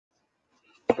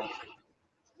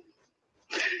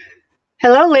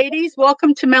Hello, ladies.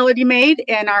 Welcome to MelodiMade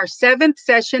and our 7th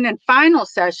session and final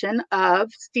session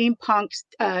of Steampunk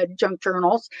Junk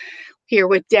Journals here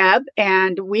with Deb.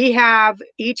 And we have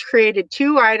each created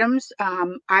 2 items.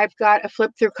 I've got a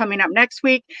flip through coming up next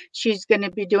week. She's going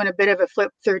to be doing a bit of a flip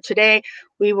through today.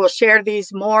 We will share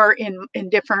these more in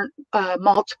different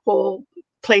multiple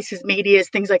places, medias,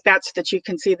 things like that, so that you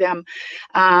can see them.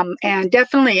 And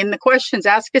definitely in the questions,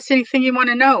 ask us anything you want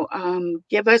to know.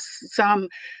 Give us some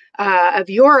of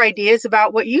your ideas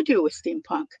about what you do with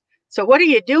steampunk. So what are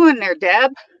you doing there,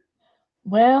 Deb?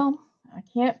 Well, I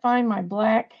can't find my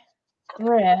black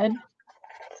thread,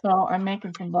 so I'm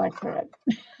making some black thread.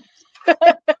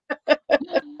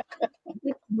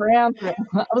 Brown thread.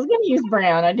 I was going to use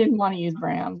brown. I didn't want to use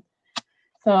brown.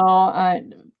 So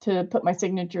to put my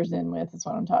signatures in with is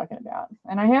what I'm talking about.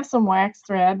 And I have some wax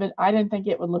thread, but I didn't think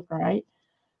it would look right.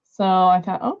 So I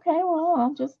thought, okay, well,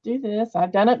 I'll just do this.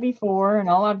 I've done it before, and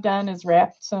all I've done is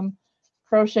wrapped some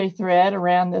crochet thread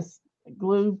around this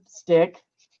glue stick.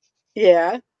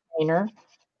 Yeah. Container,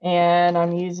 and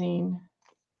I'm using,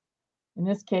 in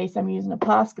this case, I'm using a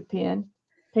Posca pen,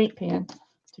 paint pen,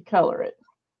 to color it.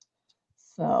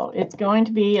 So it's going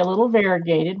to be a little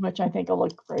variegated, which I think will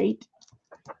look great.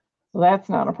 So that's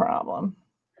not a problem.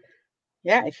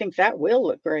 Yeah, I think that will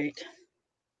look great.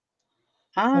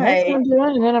 So that's what I'm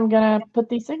doing, and then I'm going to put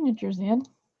these signatures in.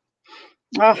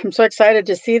 Oh, I'm so excited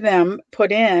to see them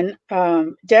put in.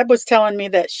 Deb was telling me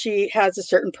that she has a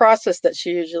certain process that she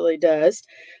usually does.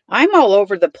 I'm all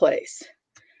over the place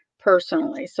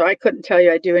personally, so I couldn't tell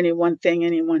you I do any one thing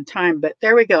any one time, but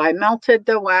there we go. I melted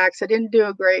the wax. I didn't do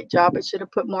a great job. I should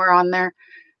have put more on there.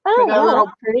 Oh, got a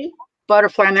little pretty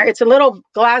butterfly in there. It's a little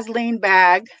Glaseline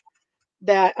bag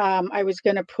that I was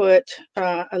going to put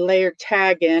a layered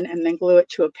tag in and then glue it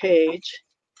to a page.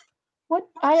 What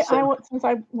since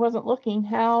I wasn't looking,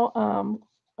 how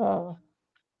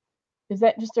is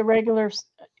that just a regular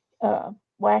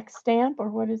wax stamp, or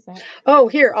what is that? Oh,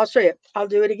 here, I'll show you. I'll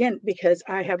do it again because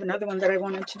I have another one that I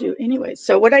wanted to do anyway.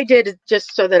 So what I did is,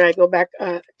 just so that I go back,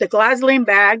 the Glaseline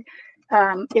bag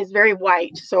is very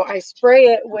white. So I spray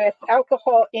it with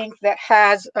alcohol ink that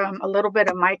has a little bit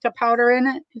of mica powder in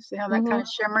it. You see how that kind of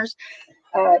shimmers?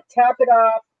 Tap it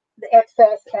off the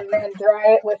excess and then dry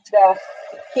it with the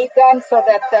heat gun so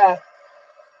that the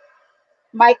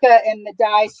mica and the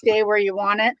dye stay where you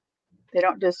want it. They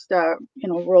don't just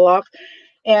roll off.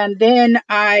 And then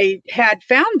I had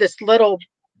found this little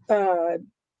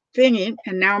thingy,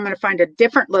 and now I'm going to find a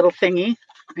different little thingy.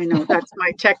 I know that's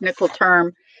my technical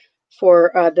term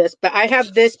for this, but I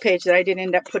have this page that I didn't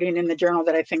end up putting in the journal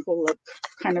that I think will look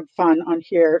kind of fun on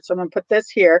here. So I'm going to put this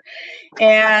here.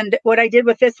 And what I did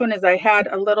with this one is I had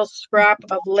a little scrap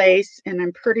of lace, and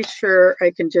I'm pretty sure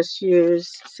I can just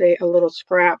use, say, a little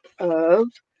scrap of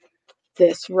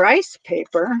this rice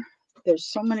paper. There's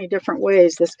so many different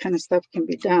ways this kind of stuff can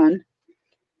be done.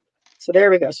 So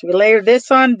there we go. So we layer this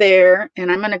on there,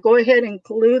 and I'm going to go ahead and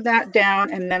glue that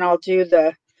down, and then I'll do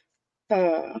the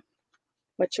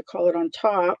on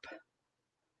top.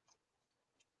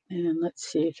 And let's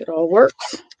see if it all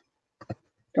works.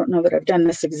 Don't know that I've done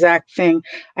this exact thing.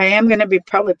 I am going to be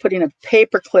probably putting a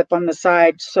paper clip on the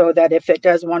side so that if it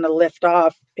does want to lift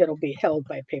off, it'll be held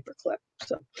by a paper clip.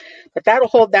 So, but that'll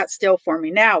hold that still for me.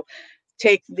 Now,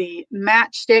 take the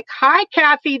matchstick. Hi,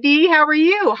 Kathy D. How are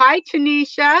you? Hi,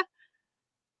 Tanisha.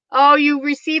 Oh, you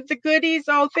received the goodies.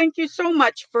 Oh, thank you so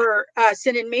much for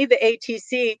sending me the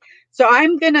ATC. So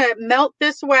I'm going to melt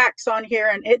this wax on here,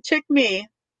 and it took me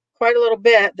quite a little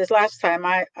bit. This last time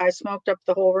I smoked up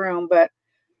the whole room, but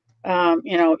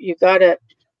you got to,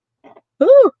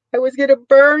 I was going to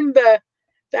burn that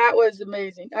was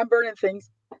amazing. I'm burning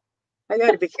things. I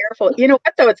got to be careful. You know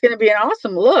what, though? It's going to be an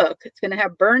awesome look. It's going to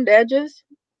have burned edges,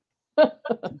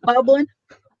 bubbling.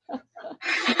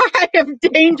 I am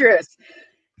dangerous.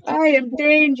 I am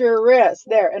dangerous.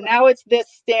 There. And now it's this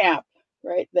stamp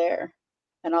right there.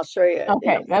 And I'll show you.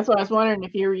 Okay. That's what I was wondering,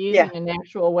 if you were using an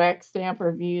actual wax stamp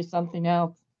or if you used something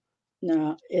else.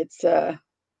 No, it's,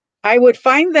 I would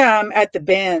find them at the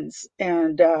bins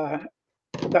and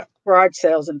garage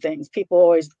sales and things. People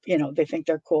always, they think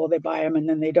they're cool. They buy them and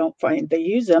then they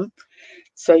use them.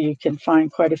 So you can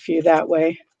find quite a few that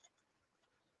way.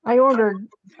 I ordered,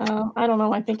 I don't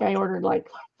know, I think I ordered like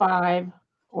 5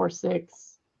 or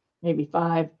 6, maybe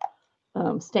 5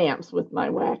 stamps with my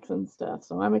wax and stuff.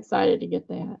 So I'm excited to get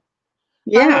that.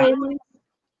 Yeah.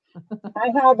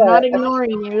 I have not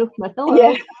ignoring you, but hello.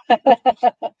 Yeah.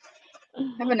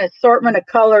 I have an assortment of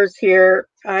colors here.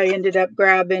 I ended up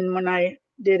grabbing when I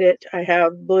did it. I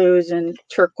have blues and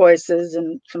turquoises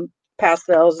and some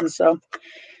pastels, and so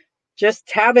just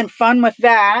having fun with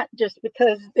that, just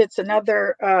because it's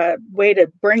another way to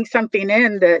bring something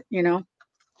in that, you know.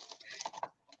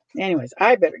 Anyways,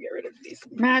 I better get rid of these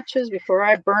matches before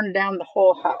I burn down the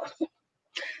whole house.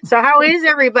 So how is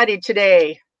everybody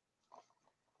today?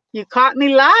 You caught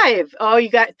me live. Oh, you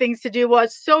got things to do. Well,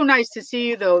 it's so nice to see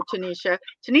you, though, Tanisha.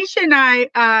 Tanisha and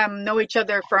I know each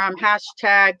other from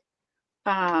hashtag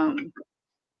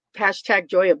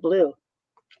Joy of Blue.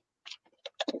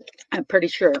 I'm pretty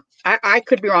sure. I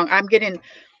could be wrong. I'm getting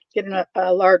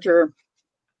a larger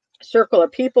circle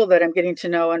of people that I'm getting to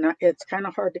know, and it's kind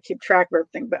of hard to keep track of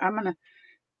everything. But I'm gonna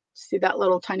see that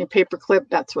little tiny paper clip.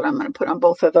 That's what I'm gonna put on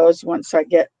both of those once I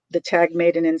get the tag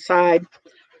made and inside.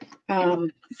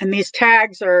 And these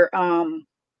tags are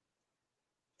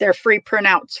they're free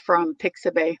printouts from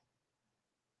Pixabay.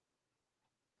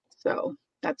 So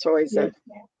that's always a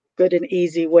good and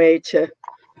easy way to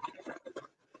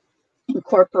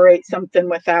incorporate something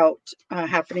without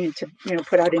having to, you know,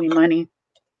 put out any money.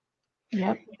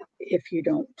 Yep. If you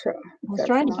don't. I was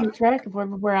trying to keep track of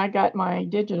where I got my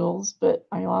digitals, but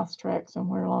I lost track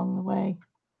somewhere along the way.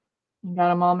 And got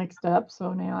them all mixed up,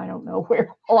 so now I don't know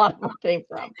where a lot of them came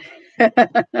from.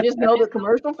 I just know they're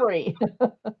commercial free.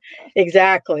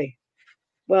 Exactly.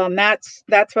 Well, and that's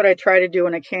what I try to do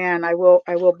when I can. I will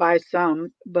buy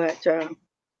some, but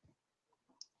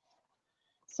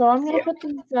so I'm going to put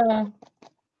these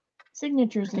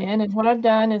signatures in, and what I've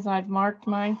done is I've marked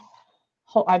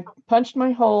I've punched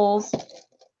my holes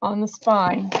on the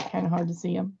spine. Kind of hard to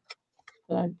see them,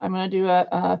 but I'm going to do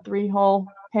a 3-hole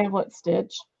pamphlet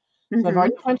stitch. So I've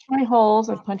already punched my holes.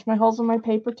 I've punched my holes on my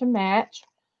paper to match,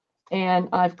 and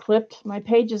I've clipped my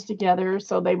pages together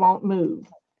so they won't move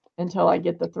until I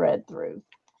get the thread through.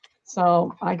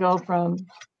 So I go from,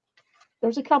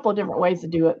 there's a couple of different ways to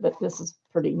do it, but this is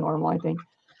pretty normal, I think.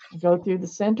 I go through the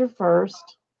center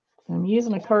first. I'm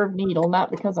using a curved needle, not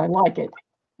because I like it,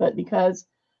 but because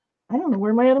I don't know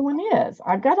where my other one is.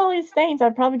 I've got all these stains.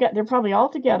 They're probably all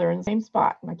together in the same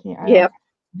spot, and I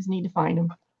just need to find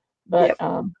them. But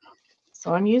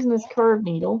so I'm using this curved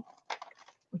needle,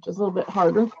 which is a little bit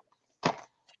harder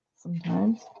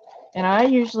sometimes. And I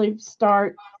usually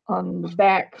start on the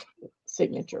back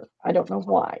signature. I don't know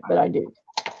why, but I do.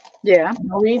 Yeah.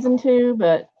 No reason to,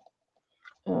 but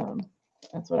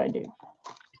that's what I do.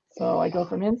 So I go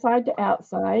from inside to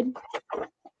outside.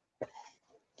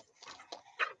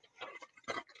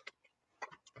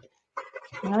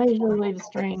 And I usually leave a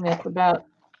string that's about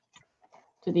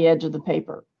to the edge of the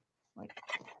paper, like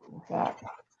that.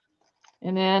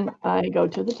 And then I go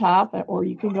to the top, or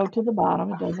you can go to the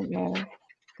bottom. It doesn't matter.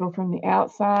 Go from the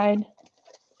outside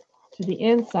to the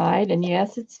inside. And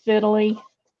yes, it's fiddly.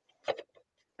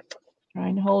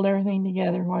 Trying to hold everything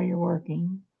together while you're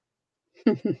working.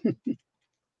 And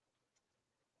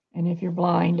if you're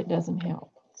blind, it doesn't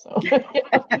help. So,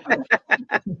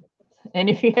 and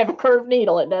if you have a curved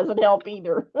needle, it doesn't help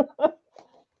either.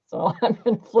 So I'm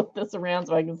going to flip this around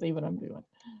so I can see what I'm doing.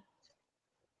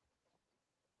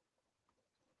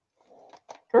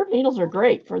 Curved needles are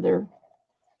great for their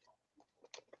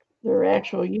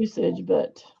actual usage,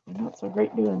 but they're not so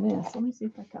great doing this. Let me see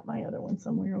if I got my other one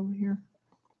somewhere over here.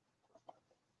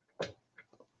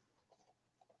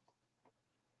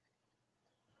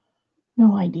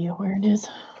 No idea where it is.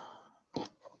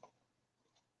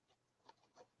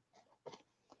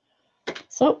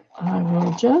 So I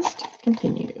will just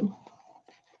continue.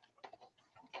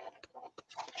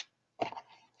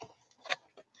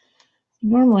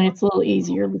 Normally it's a little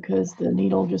easier because the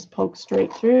needle just pokes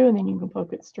straight through, and then you can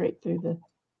poke it straight through the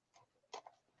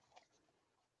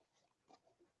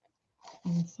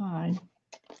inside.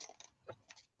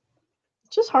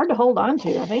 It's just hard to hold on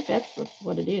to. I think that's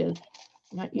what it is.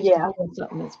 I'm not used to holding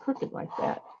something that's crooked like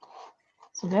that.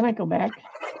 So then I go back.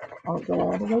 I'll go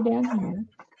all the way down here.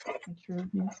 Make sure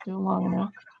everything's still long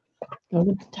enough. Go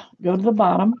to the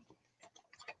bottom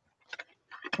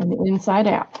and the inside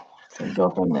out. So go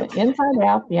from the inside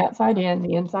out, the outside in,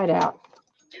 the inside out.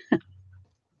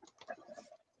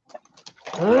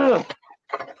 Ugh.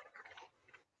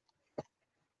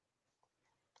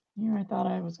 Here I thought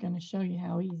I was going to show you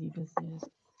how easy this is.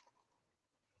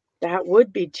 That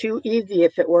would be too easy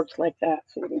if it works like that,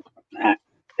 sweetie.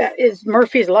 That is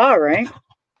Murphy's Law, right?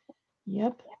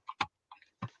 Yep.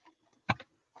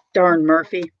 Darn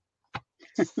Murphy.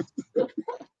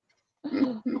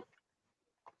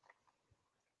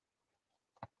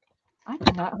 I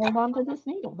cannot hold on to this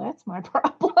needle. That's my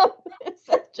problem. It's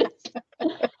just,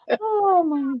 oh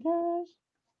my gosh.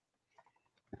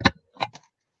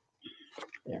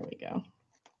 There we go.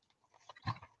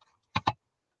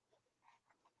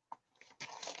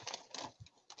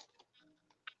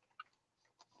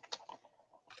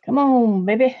 Come on,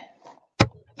 baby.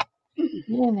 Get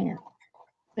in there.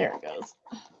 There it goes.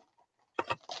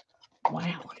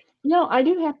 Wow. I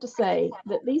do have to say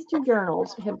that these two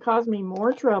journals have caused me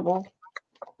more trouble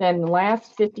than the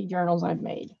last 50 journals I've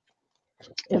made.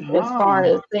 As far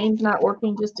as things not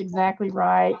working just exactly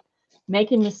right,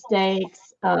 making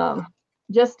mistakes,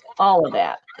 just all of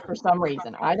that for some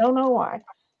reason. I don't know why.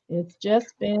 It's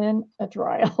just been a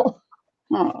trial.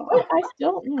 But I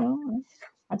still,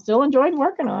 I've still enjoyed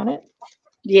working on it.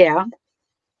 Yeah.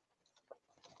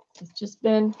 It's just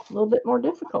been a little bit more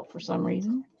difficult for some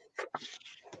reason.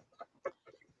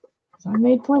 So I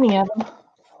made plenty of them.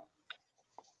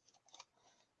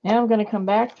 Now I'm going to come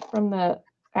back from the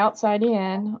outside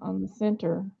in on the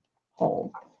center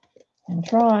hole and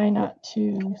try not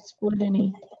to split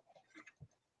any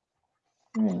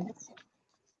threads.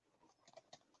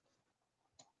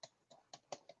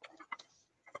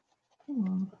 Come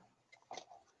on.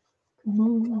 Come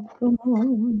on, come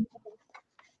on.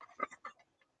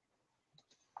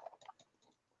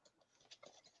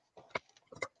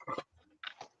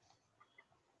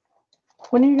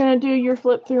 When are you going to do your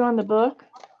flip through on the book?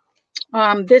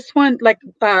 This one,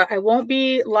 I won't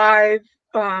be live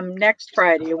next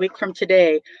Friday, a week from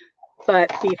today, but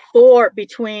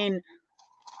between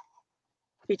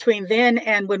then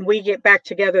and when we get back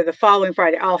together the following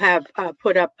Friday, I'll have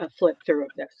put up a flip through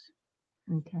of this.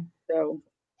 Okay. So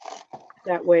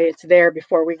that way it's there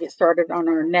before we get started on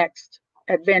our next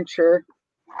adventure.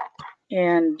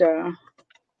 And I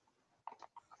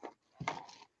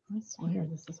swear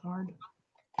this is hard.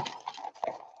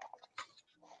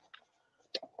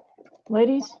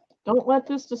 Ladies, don't let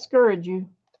this discourage you.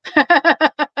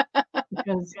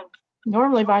 Because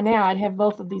normally by now I'd have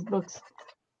both of these books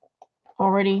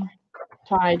already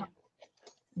tied.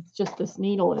 It's just this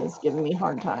needle is giving me a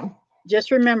hard time.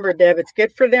 Just remember, Deb, it's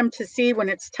good for them to see when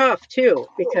it's tough too,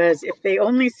 because if they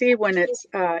only see when it's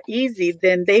easy,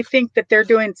 then they think that they're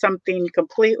doing something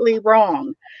completely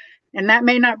wrong, and that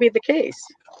may not be the case.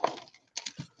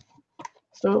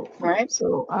 So, right.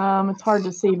 So it's hard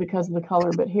to see because of the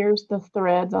color, but here's the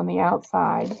threads on the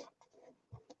outside,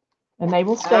 and they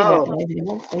will stay that way.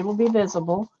 They will be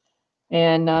visible.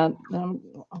 And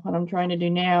what I'm trying to do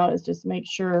now is just make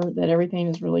sure that everything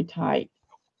is really tight.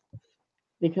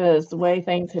 Because the way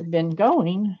things have been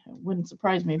going, it wouldn't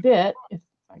surprise me a bit if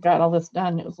I got all this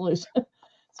done and it was loose.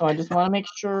 So I just want to make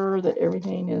sure that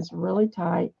everything is really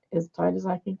tight as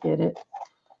I can get it.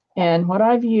 And what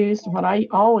I've used, what I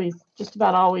just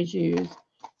about always use,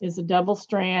 is a double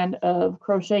strand of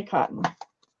crochet cotton.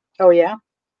 Oh, yeah?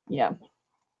 Yeah,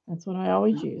 that's what I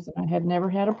always use. I have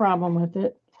never had a problem with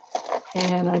it.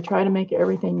 And I try to make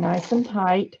everything nice and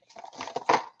tight.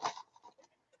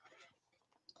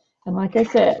 And like I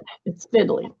said, it's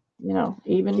fiddly,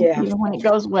 even when it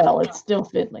goes well, it's still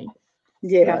fiddly.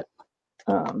 Yeah.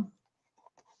 But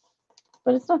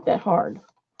it's not that hard.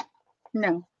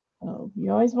 No. So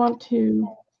you always want to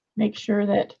make sure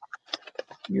that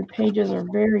your pages are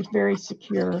very, very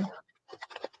secure.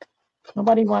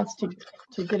 Nobody wants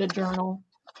to get a journal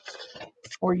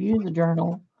or use a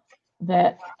journal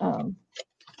that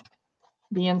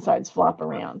the insides flop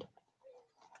around.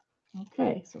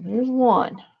 Okay, so there's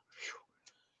one.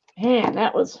 Man,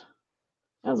 that was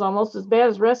almost as bad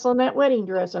as wrestling that wedding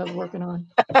dress I was working on.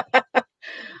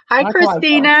 Hi,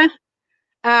 Christina.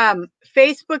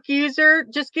 Facebook user,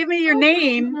 just give me your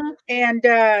name, and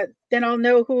then I'll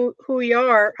know who you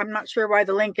are. I'm not sure why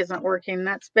the link isn't working.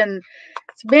 It's been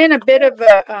a bit of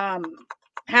a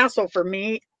hassle for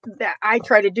me that I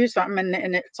try to do something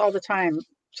and it's all the time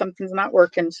something's not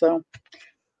working. So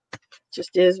it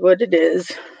just is what it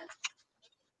is.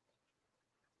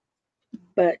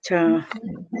 But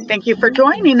thank you for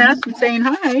joining us and saying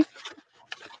hi.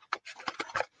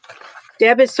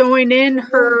 Deb is sewing in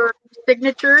her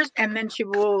signatures, and then she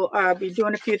will be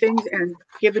doing a few things and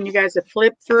giving you guys a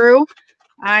flip through.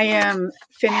 I am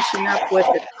finishing up with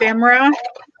ephemera.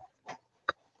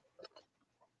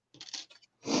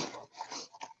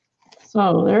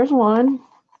 So there's one.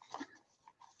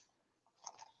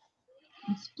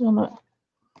 I'm still not.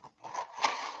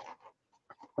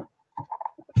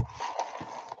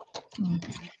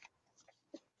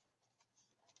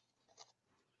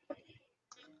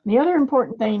 The other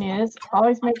important thing is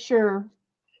always make sure,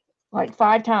 like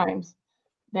 5 times,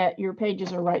 that your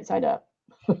pages are right side up.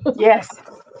 Yes.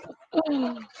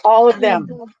 All of them.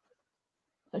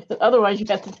 Otherwise, you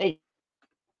have to take.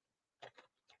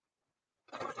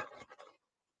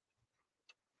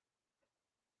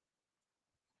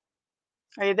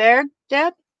 Are you there,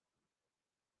 Deb?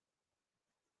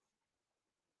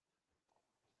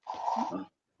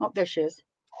 Oh, there she is.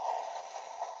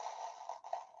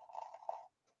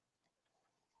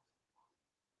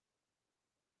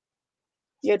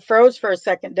 You had froze for a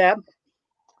second, Deb.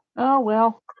 Oh,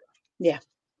 well. Yeah.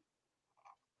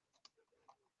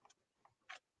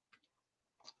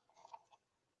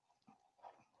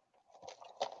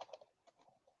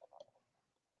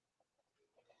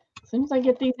 As soon as I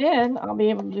get these in, I'll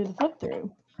be able to do the flip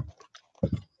through.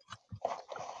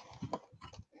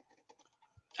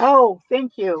 Oh,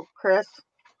 thank you, Chris.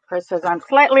 Chris says I'm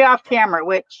slightly off camera,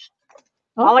 which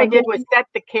all I did was set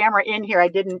the camera in here. I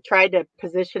didn't try to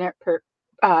position it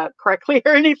correctly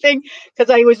or anything because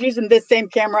I was using this same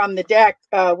camera on the deck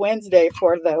Wednesday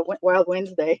for the Wild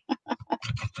Wednesday.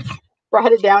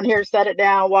 Brought it down here, set it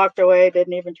down, walked away.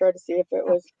 Didn't even try to see if it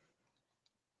was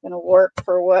going to work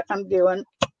for what I'm doing.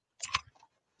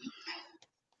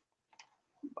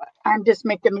 I'm just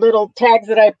making little tags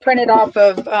that I printed off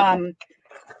of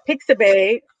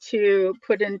Pixabay to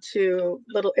put into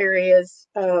little areas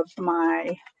of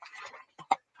my.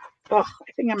 Oh,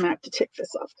 I think I'm gonna have to take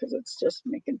this off because it's just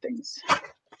making things.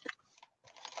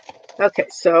 Okay,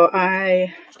 so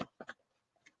I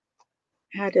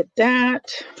added that.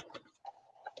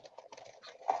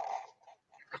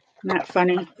 Isn't that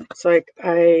funny? It's like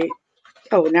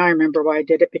oh, now I remember why I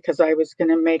did it, because I was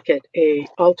gonna make it a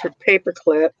altered paper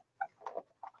clip,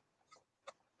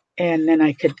 and then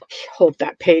I could hold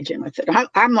that page in with it.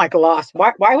 I'm like lost.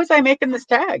 Why was I making this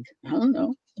tag? I don't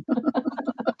know.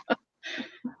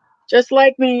 Just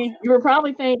like me. You were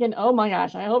probably thinking, oh my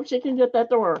gosh, I hope she can get that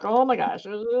to work. Oh my gosh.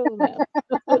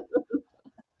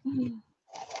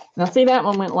 Now see, that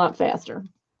one went a lot faster.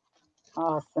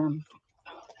 Awesome.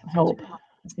 I hope.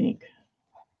 I think.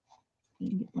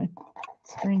 Get my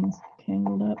strings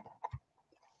tangled up.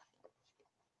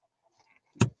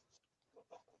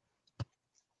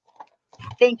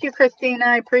 Thank you, Christina.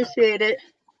 I appreciate it.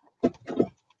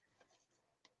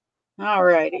 All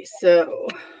righty. So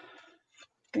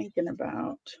thinking.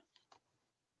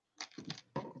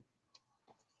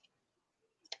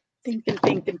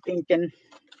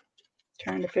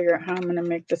 Trying to figure out how I'm going to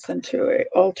make this into a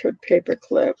altered paper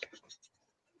clip.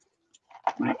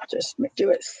 Might just do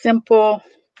it simple.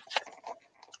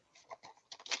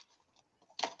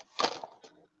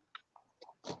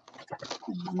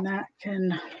 And that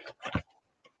can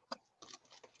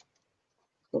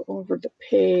go over the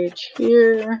page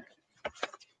here.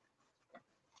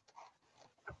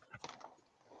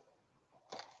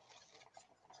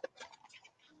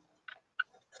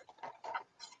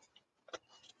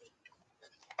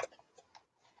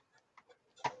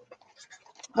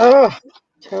 Oh, I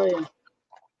tell you,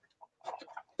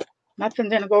 nothing's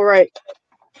going to go right.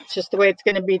 It's just the way it's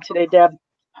going to be today, Deb.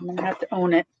 I'm going to have to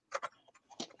own it.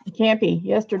 It can't be.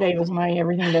 Yesterday was my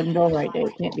everything doesn't go right day.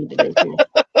 It can't be today, too.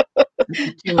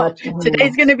 Too much.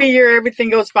 Today's going to be your everything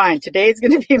goes fine. Today's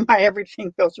going to be my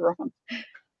everything goes wrong.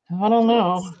 I don't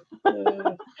know.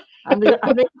 I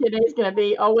think today's going to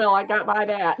be, oh, well, I got by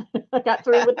that. I got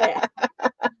through with that.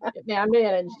 Now I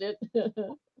managed it.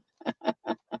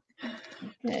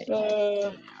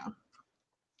 Okay.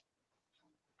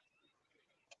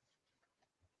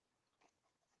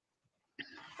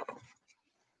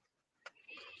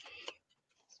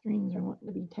 Strings are wanting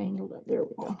to be tangled up. There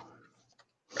we go.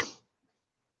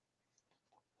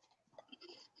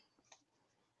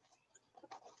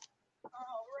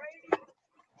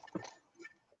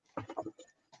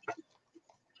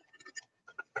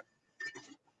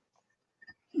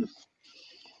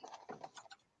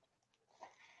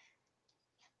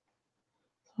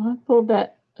 So I pulled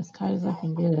that as tight as I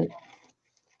can get it.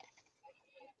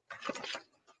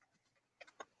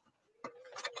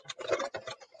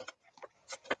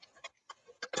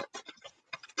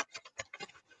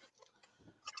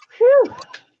 Whew.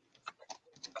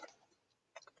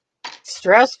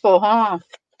 Stressful, huh?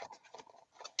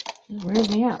 Where's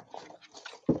he at?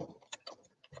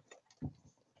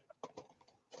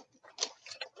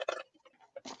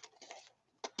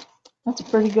 That's a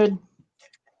pretty good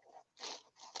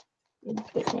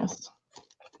thickness.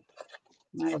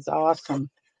 That is awesome.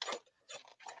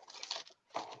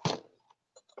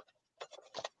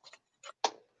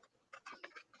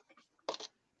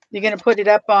 You're going to put it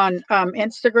up on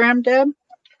Instagram, Deb?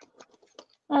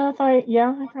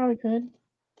 Yeah, I probably could.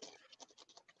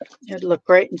 It'd look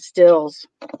great in stills.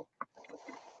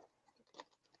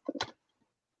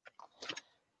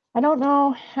 I don't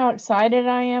know how excited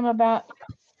I am about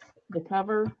the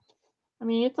cover. I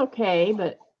mean, it's okay,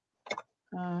 but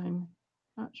I'm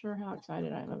not sure how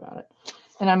excited I am about it.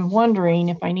 And I'm wondering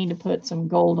if I need to put some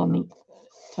gold on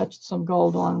touch some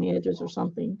gold along the edges or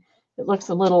something. It looks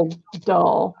a little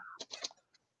dull.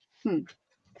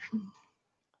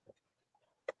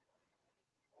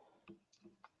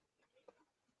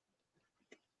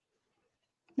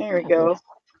 There we go.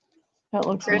 That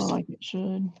looks more Chris, like it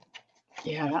should.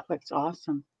 yeah, that looks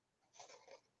awesome.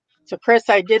 So Chris,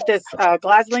 I did this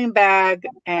glassine bag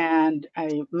and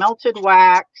I melted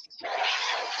wax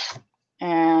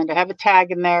and I have a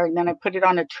tag in there, and then I put it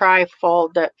on a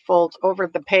tri-fold that folds over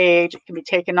the page. It can be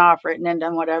taken off, written in,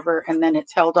 done whatever, and then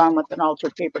it's held on with an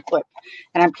altered paper clip.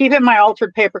 And I'm keeping my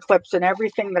altered paper clips and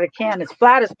everything that I can as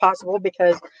flat as possible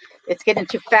because it's getting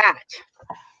too fat.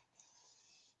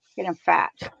 Getting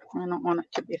fat. I don't want it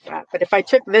to be fat. But if I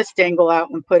took this dangle out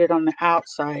and put it on the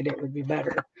outside, it would be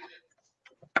better.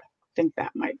 I think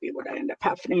that might be what I end up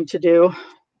having to do.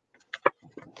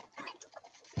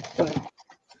 But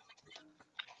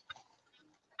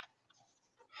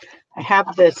I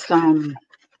have this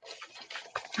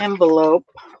envelope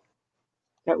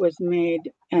that was made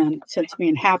and sent to me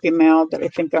in Happy Mail that I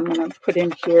think I'm going to put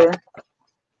in here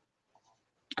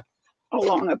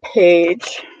along a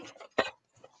page.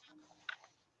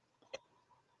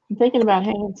 I'm thinking about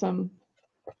hanging some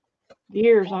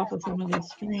gears off of some of these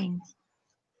strings.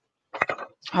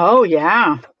 Oh,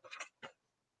 yeah.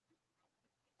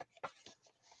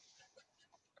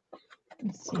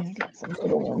 Let's see, I got some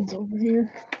little ones over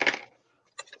here.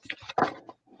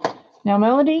 Now,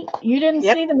 Melody, you didn't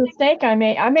see the mistake I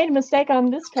made. I made a mistake on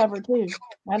this cover, too.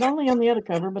 Not only on the other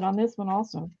cover, but on this one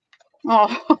also.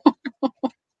 Oh.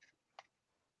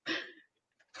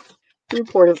 You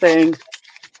poor thing.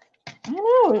 I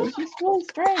know, it was just really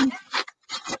strange.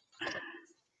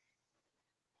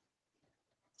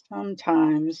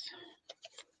 Sometimes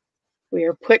we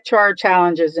are put to our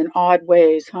challenges in odd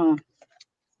ways, huh?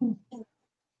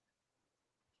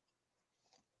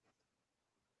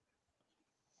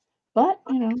 But,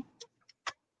 you know,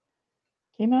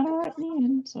 came out all right in the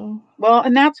end, so. Well,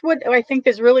 and that's what I think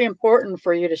is really important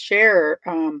for you to share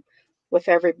with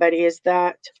everybody, is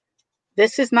that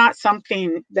this is not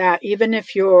something that, even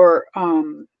if you're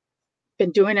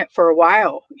been doing it for a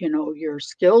while, you know, you're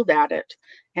skilled at it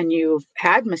and you've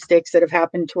had mistakes that have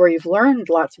happened to where you've learned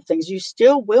lots of things, you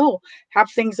still will have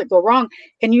things that go wrong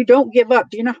and you don't give up.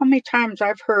 Do you know how many times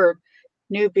I've heard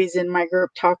newbies in my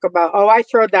group talk about, oh, I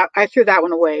threw that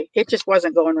one away. It just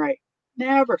wasn't going right.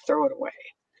 Never throw it away.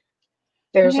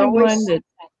 There's always one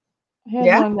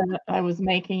that I was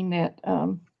making that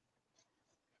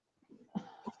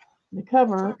the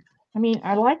cover, I mean,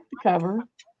 I liked the cover.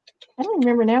 I don't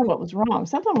remember now what was wrong.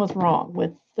 Something was wrong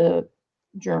with the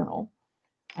journal.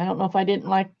 I don't know if I didn't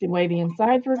like the way the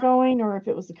insides were going or if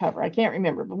it was the cover. I can't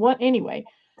remember. But anyway,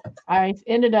 I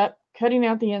ended up cutting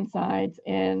out the insides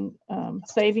and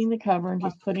saving the cover and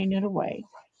just putting it away.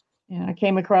 And I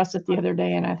came across it the other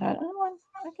day and I thought, oh,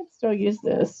 I can still use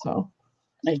this. So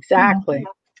exactly. You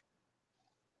know.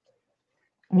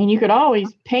 I mean, you could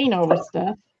always paint over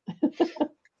stuff.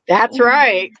 That's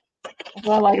right. That's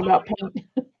what I like about paint.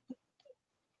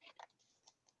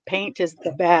 Paint is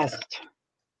the best.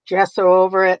 Gesso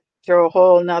over it, throw a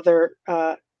whole nother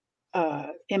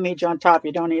image on top.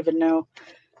 You don't even know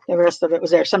the rest of it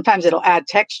was there. Sometimes it'll add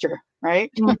texture, right?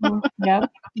 Mm-hmm. Yeah.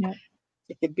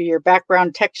 It could be your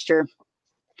background texture.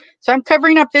 So I'm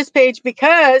covering up this page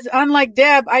because, unlike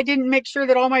Deb, I didn't make sure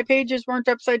that all my pages weren't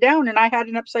upside down, and I had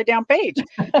an upside down page.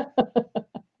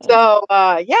 So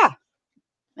yeah.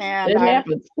 And it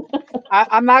happens.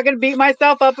 I'm not going to beat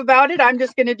myself up about it. I'm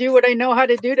just going to do what I know how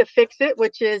to do to fix it,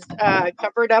 which is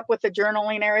cover it up with a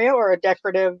journaling area or a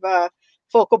decorative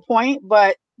focal point,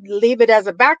 but leave it as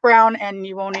a background and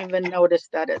you won't even notice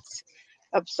that it's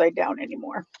upside down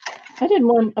anymore. I did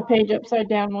a page upside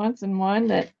down once, and one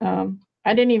that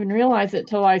I didn't even realize it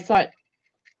till I saw it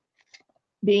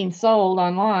being sold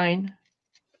online.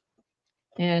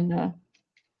 And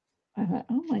I thought,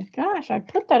 oh my gosh, I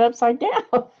put that upside down.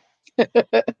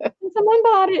 Someone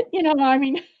bought it, you know, I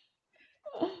mean,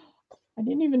 I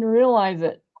didn't even realize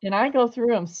it. And I go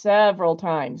through them several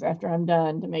times after I'm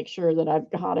done to make sure that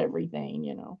I've got everything,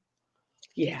 you know.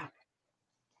 Yeah.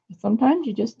 Sometimes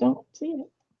you just don't see it.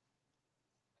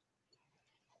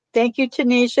 Thank you,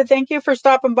 Tanisha. Thank you for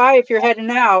stopping by if you're heading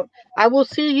out. I will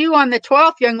see you on the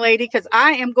 12th, young lady, because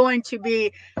I am going to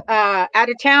be out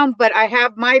of town, but I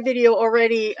have my video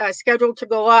already scheduled to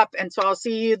go up. And so I'll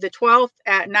see you the 12th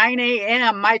at 9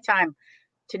 a.m. my time,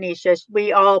 Tanisha.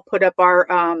 We all put up our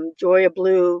Joy of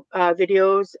Blue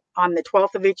videos on the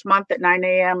 12th of each month at 9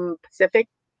 a.m. Pacific.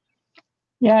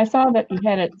 Yeah, I saw that you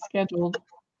had it scheduled.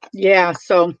 Yeah,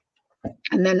 so...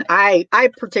 And then I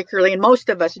particularly, and most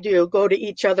of us do, go to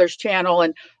each other's channel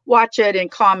and watch it and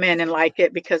comment and like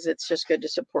it because it's just good to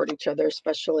support each other,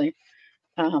 especially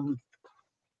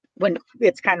when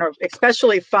it's kind of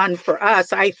especially fun for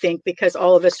us, I think, because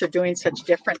all of us are doing such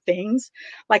different things.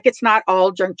 Like it's not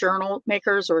all junk journal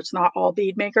makers or it's not all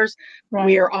bead makers. Right.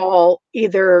 We are all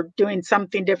either doing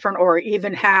something different or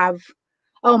even have,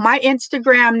 oh, my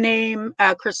Instagram name,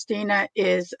 Christina,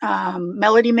 is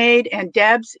MelodiMade, and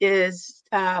Deb's is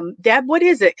Deb, what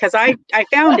is it? Because I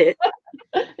found it.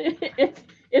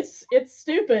 It's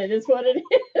stupid is what it is.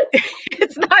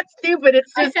 It's not stupid,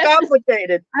 it's just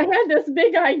complicated. I had this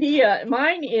big idea.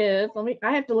 Mine is,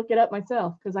 I have to look it up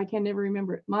myself because I can never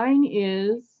remember it. Mine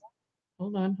is,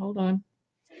 hold on.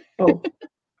 Oh.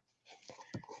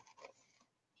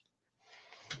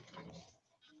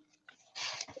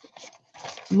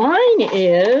 Mine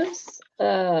is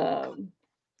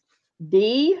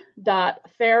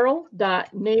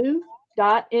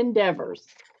d.ferrell.new.endeavors.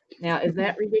 Now, is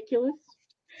that ridiculous?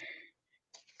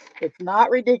 It's not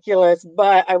ridiculous,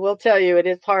 but I will tell you, it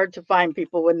is hard to find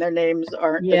people when their names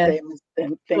aren't the same as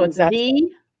things. So it's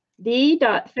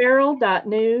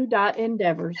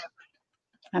d.ferrell.new.endeavors.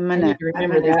 I'm gonna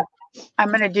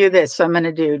do this. So I'm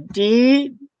gonna do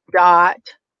d.ferrell.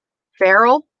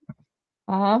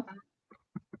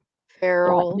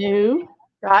 Ferrell.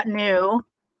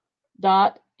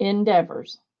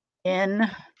 New.endeavors.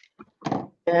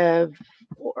 Endeavors.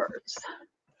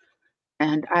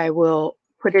 And I will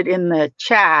put it in the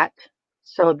chat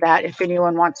so that if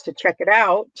anyone wants to check it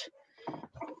out,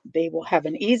 they will have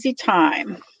an easy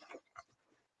time.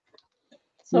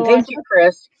 So thank you,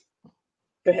 Chris.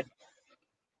 Go ahead.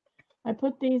 I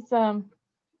put these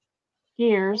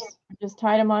gears, just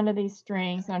tied them onto these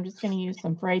strings, and I'm just going to use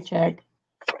some fray check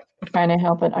to kind of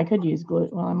help it. I could use glue.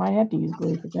 Well, I might have to use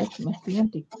glue because that must be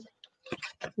empty.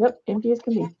 Yep, empty as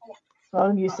can be. So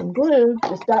I'll use some glue,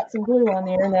 just dot some glue on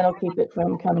there, and that'll keep it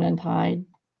from coming untied.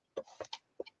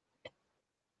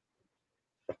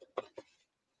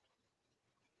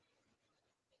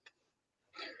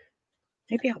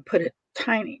 Maybe I'll put a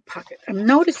tiny pocket. I'm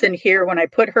noticing here when I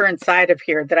put her inside of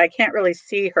here that I can't really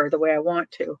see her the way I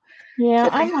want to. Yeah,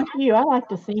 I'm like you. I like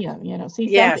to see them,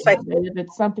 see something if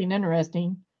it's something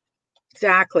interesting.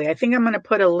 Exactly. I think I'm going to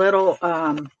put a little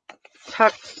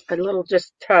tuck,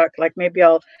 like maybe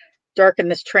I'll darken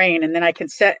this train and then I can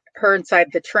set her inside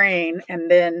the train and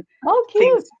then. Oh,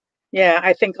 cute. Yeah,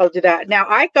 I think I'll do that. Now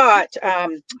I got, I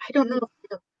don't know,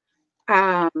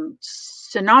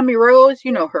 Tsunami Rose,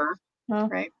 you know her.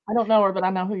 Right. I don't know her, but I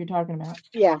know who you're talking about.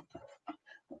 Yeah.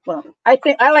 Well, I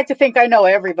like to think I know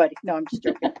everybody. No, I'm just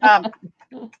joking.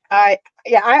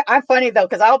 I'm funny though,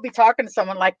 because I'll be talking to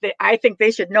someone like I think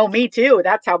they should know me too.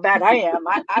 That's how bad I am.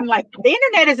 I'm like, the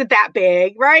internet isn't that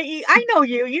big, right? I know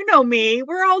you, you know me.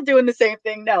 We're all doing the same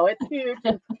thing. No, it's huge,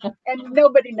 and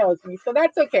nobody knows me, so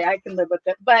that's okay. I can live with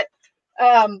it. But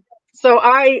so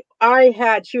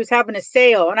she was having a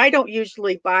sale, and I don't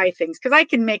usually buy things because I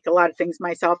can make a lot of things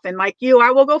myself. And like you,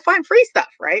 I will go find free stuff,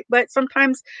 right? But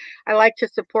sometimes I like to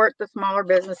support the smaller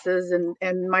businesses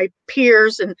and my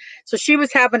peers. And so she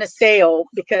was having a sale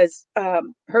because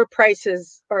her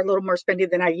prices are a little more spendy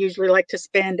than I usually like to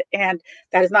spend. And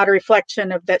that is not a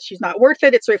reflection of that she's not worth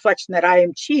it. It's a reflection that I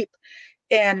am cheap.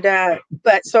 And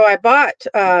but so I bought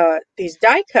these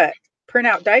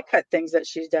printout die cut things that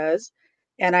she does.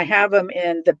 And I have them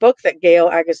in the book that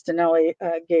Gail Agostinelli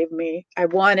gave me. I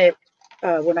won it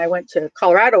when I went to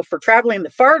Colorado for traveling the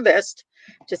farthest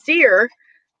to see her.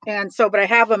 And so, but I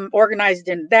have them organized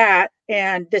in that.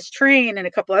 And this train and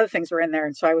a couple other things were in there.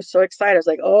 And so I was so excited. I was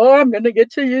like, oh, I'm going to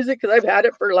get to use it because I've had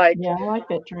it for I like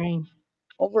that train.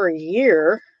 Over a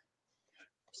year.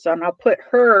 So I'll put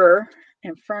her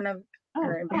in front of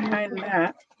or behind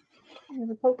that. I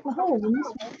never poked my holes in this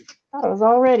one. I thought it was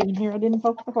already in here. I didn't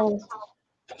poke the holes.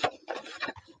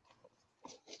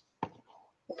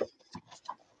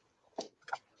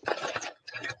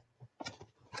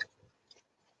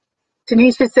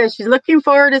 Tanisha says she's looking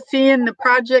forward to seeing the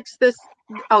projects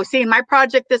seeing my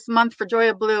project this month for Joy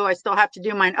of Blue. I still have to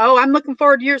do mine. Oh, I'm looking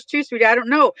forward to yours too, sweetie. I don't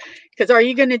know. Because are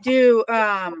you gonna do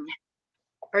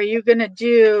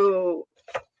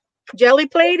jelly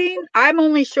plating? I'm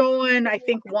only showing I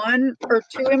think 1 or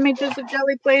 2 images of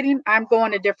jelly plating. I'm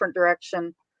going a different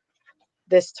direction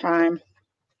this time.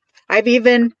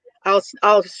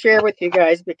 I'll share with you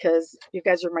guys because you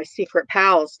guys are my secret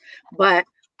pals, but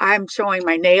I'm showing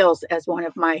my nails as one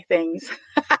of my things.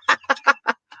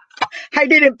 I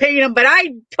didn't paint them, but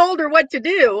I told her what to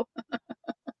do.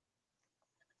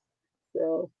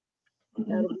 So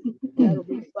that'll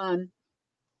be fun.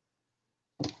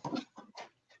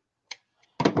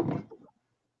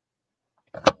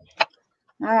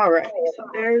 All right, so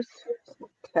there's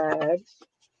tags.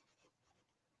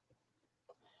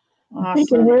 I'm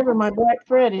thinking Awesome. wherever my black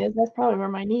thread is, that's probably where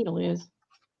my needle is.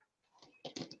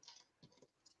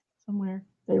 Somewhere.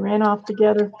 They ran off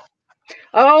together.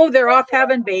 Oh, they're off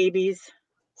having babies.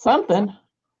 Something.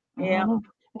 Yeah.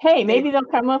 Hey, maybe they'll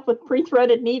come up with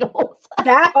pre-threaded needles.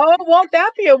 Won't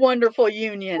that be a wonderful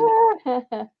union?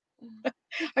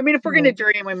 I mean, if we're going to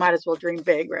dream, we might as well dream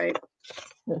big, right?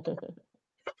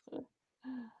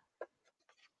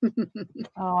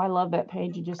 Oh, I love that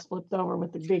page you just flipped over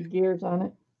with the big gears on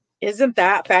it. Isn't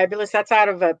that fabulous? That's out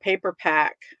of a paper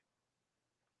pack.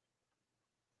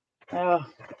 Oh,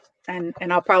 and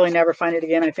I'll probably never find it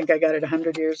again. I think I got it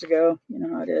 100 years ago. You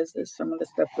know how it is. There's some of the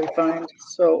stuff we find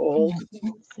so old.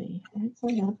 Let's see. Right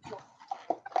side up.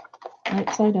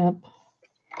 Right side up.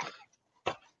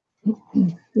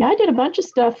 Yeah, I did a bunch of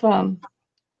stuff.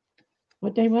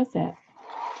 What day was that?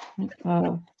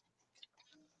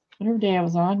 Whatever day I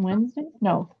was on, Wednesday?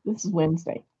 No, this is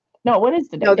Wednesday. No, what is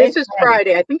the day? No, this is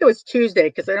Friday. I think it was Tuesday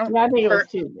because I don't. Yeah, I think it was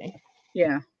Tuesday.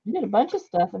 Yeah. I did a bunch of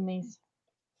stuff in these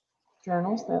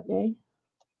journals that day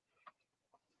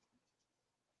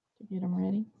to get them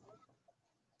ready.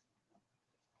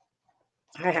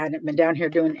 I hadn't been down here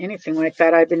doing anything like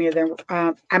that. I've been either.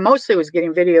 I mostly was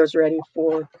getting videos ready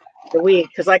for the week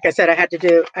because, like I said, I had to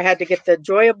get the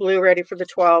Joya Blue ready for the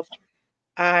 12th.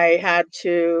 I had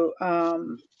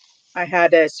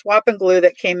a swap and glue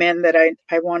that came in that I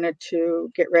wanted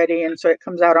to get ready, and so it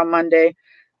comes out on Monday.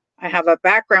 I have a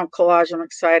background collage I'm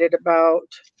excited about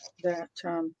that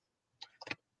will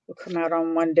come out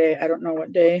on one day. I don't know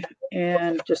what day,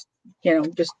 and just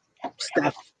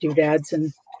stuff, doodads,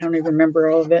 and I don't even remember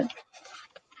all of it.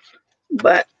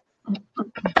 But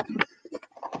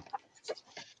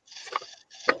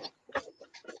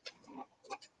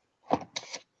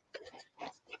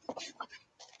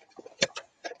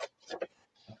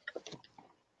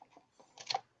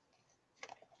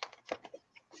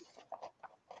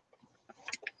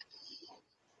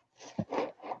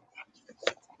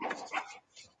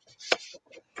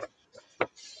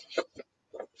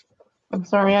I'm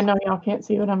sorry, I know y'all can't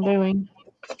see what I'm doing,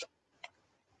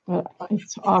 but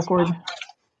it's awkward.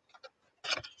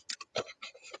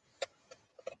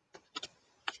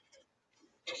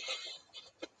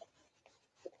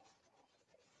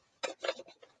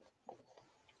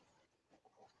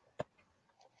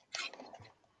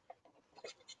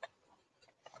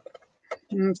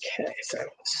 okay, so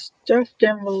stuffed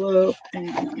envelope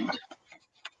and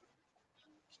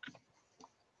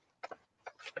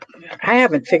I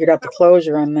haven't figured out the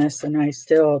closure on this, and I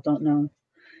still don't know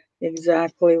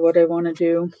exactly what I want to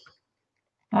do.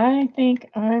 I think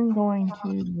I'm going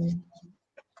to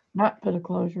not put a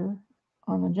closure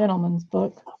on the gentleman's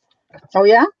book. Oh,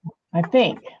 yeah? I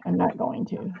think I'm not going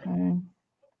to. I'm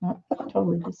not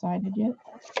totally decided yet.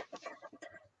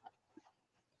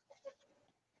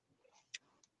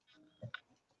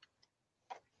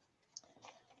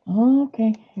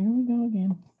 Okay, here we go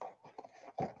again.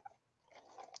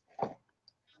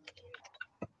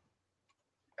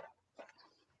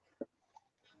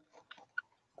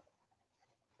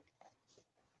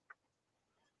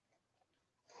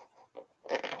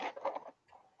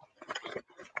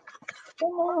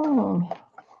 Oh.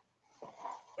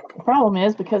 The problem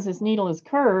is because this needle is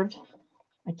curved,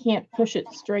 I can't push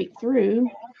it straight through.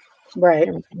 Right.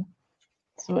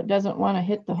 So it doesn't want to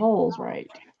hit the holes right.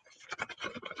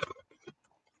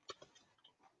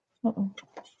 Uh-oh.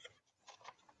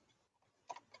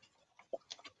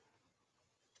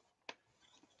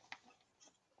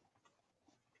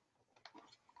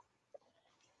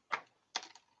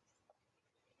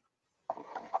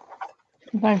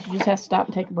 Sometimes you just have to stop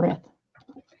and take a breath.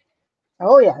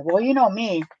 Oh, yeah. Well, you know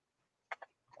me.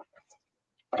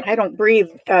 I don't breathe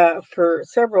for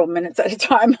several minutes at a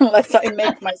time unless I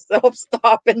make myself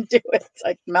stop and do it. It's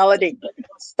like, Melody,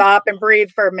 stop and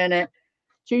breathe for a minute.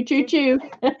 Choo, choo, choo.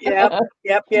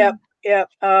 Yep.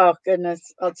 Oh,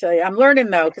 goodness. I'll tell you. I'm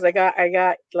learning, though, because I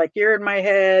got like You're in My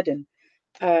Head, and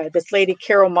this lady,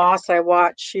 Carol Moss, I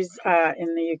watch. She's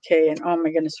in the UK, and oh,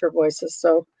 my goodness, her voice is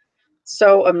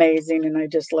so amazing, and I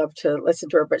just love to listen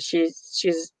to her. But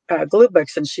she's glue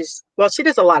books, and she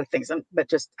does a lot of things, but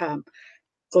just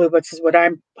glue books is what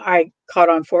I caught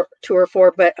on to her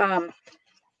for. But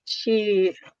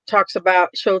she talks about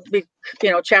she'll be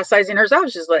chastising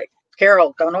herself. She's like,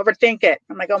 Carol, don't overthink it.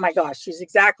 I'm like, oh my gosh, she's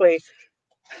exactly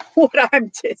what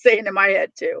I'm saying in my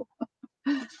head too.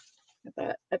 I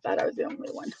thought I was the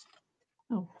only one.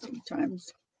 Oh,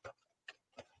 sometimes.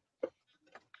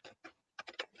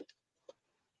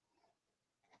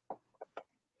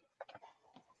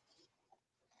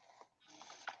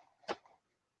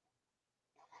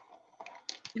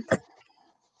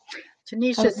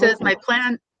 Tanisha says my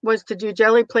plan was to do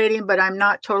jelly plating, but I'm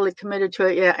not totally committed to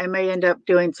it yet. I may end up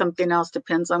doing something else.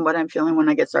 Depends on what I'm feeling when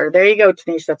I get started. There you go,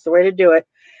 Tanisha. That's the way to do it.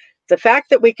 The fact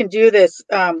that we can do this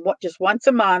just once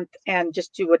a month and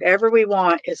just do whatever we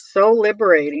want is so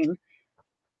liberating.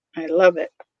 I love it.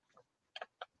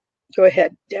 Go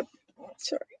ahead, Deb.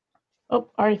 Sorry. Oh,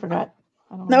 I already forgot.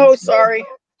 I don't No, sorry.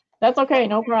 That's okay.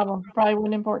 No problem. Probably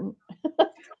wasn't important.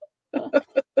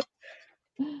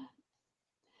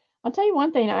 I'll tell you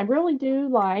one thing. I really do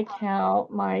like how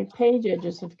my page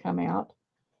edges have come out.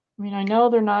 I mean, I know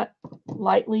they're not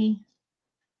lightly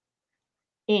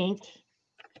inked,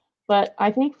 but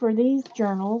I think for these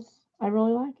journals, I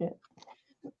really like it.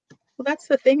 Well, that's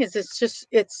the thing is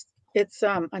it's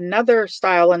another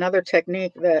style, another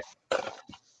technique that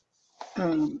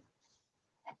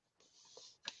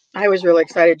I was really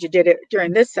excited you did it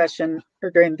during this session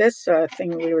or during this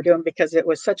thing we were doing because it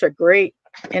was such a great,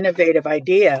 innovative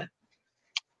idea.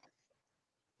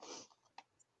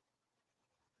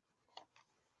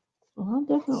 Well,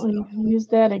 I'll definitely use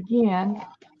that again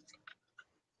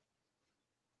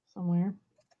somewhere.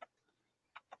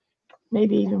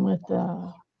 Maybe even with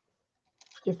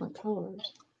different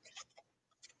colors.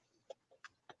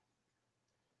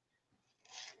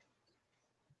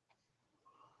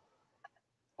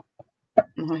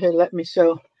 Here, let me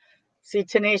show. See,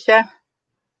 Tanisha?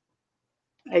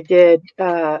 I did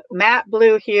matte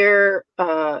blue here.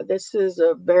 This is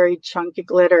a very chunky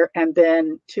glitter, and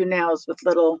then 2 nails with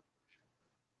little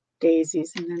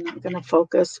daisies. And then I'm going to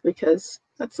focus because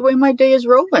that's the way my day is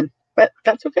rolling. But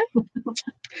that's okay.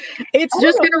 It's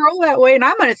just going to roll that way, and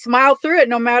I'm going to smile through it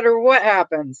no matter what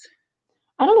happens.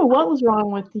 I don't know what was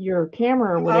wrong with your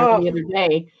camera or whatever the other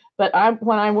day, but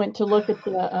when I went to look at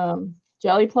the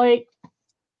jelly plate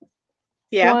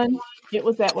one, it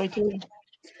was that way too.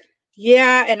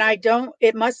 Yeah, and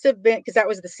it must have been because that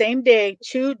was the same day,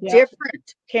 2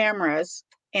 different cameras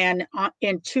and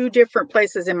in 2 different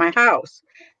places in my house.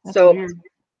 That's so weird.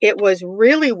 It was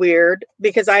really weird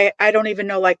because I don't even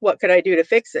know like what could I do to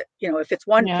fix it. If it's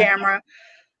one camera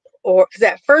or because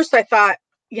at first I thought,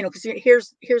 because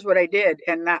here's what I did.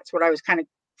 And that's what I was kind of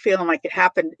feeling like it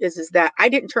happened is that I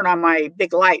didn't turn on my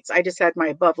big lights. I just had my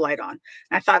above light on. And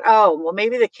I thought, oh, well,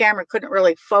 maybe the camera couldn't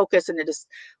really focus and it just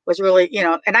was really,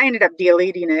 and I ended up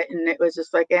deleting it and it was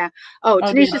just like, yeah. Oh,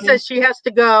 Tanisha says she has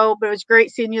to go, but it was great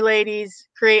seeing you ladies.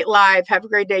 Create live. Have a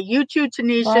great day. You too,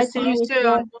 Tanisha. Bye, see you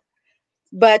soon.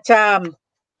 But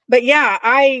yeah,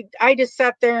 I just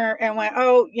sat there and went,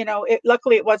 oh,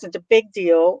 luckily it wasn't a big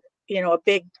deal,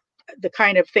 the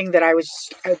kind of thing that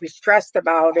I'd be stressed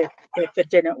about if it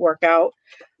didn't work out.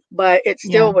 But it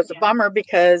still was a bummer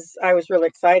because I was really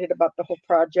excited about the whole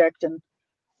project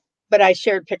but I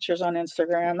shared pictures on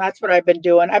Instagram. That's what I've been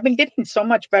doing. I've been getting so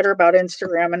much better about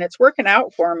Instagram and it's working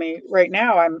out for me right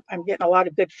now. I'm getting a lot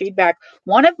of good feedback.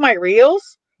 One of my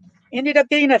reels ended up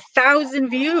getting 1,000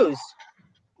 views.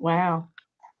 Wow.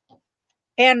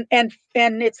 And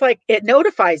it's like it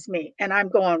notifies me and I'm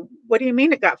going, what do you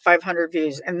mean it got 500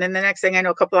 views? And then the next thing I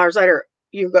know, a couple hours later,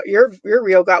 you got your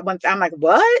reel got 1. I'm like,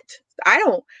 what?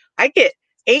 I get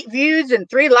 8 views and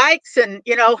 3 likes and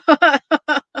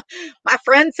my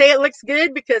friends say it looks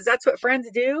good because that's what friends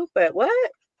do. But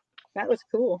what? That was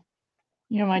cool.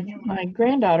 My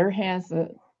granddaughter has a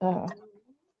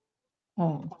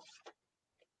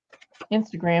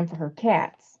Instagram for her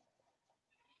cats,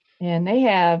 and they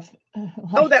have.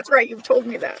 Oh, that's right. You've told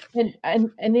me that.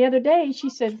 And the other day she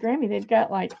said, Grammy, they've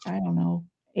got like, I don't know,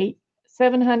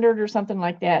 700 or something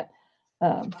like that.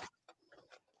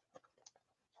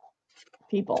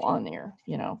 People on there,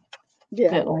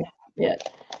 that like it.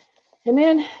 And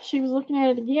then she was looking at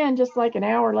it again just like an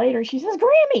hour later. She says,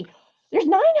 Grammy, there's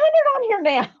 900 on here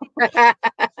now.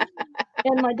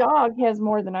 And my dog has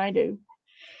more than I do.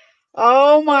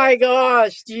 Oh my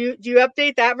gosh. Do you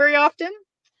update that very often?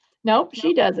 Nope,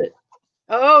 she does it.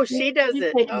 Oh, she does She's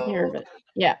it. taking care of it.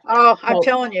 Yeah. Oh, I'm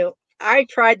telling you, I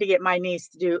tried to get my niece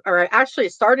to do, or actually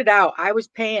it started out, I was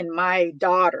paying my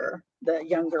daughter, the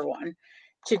younger one,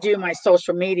 to do my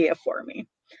social media for me.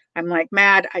 I'm like,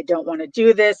 Mad, I don't want to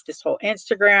do this whole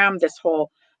Instagram, this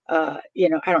whole, I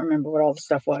don't remember what all the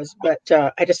stuff was, but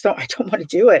I don't want to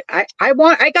do it.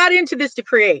 I got into this to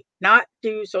create, not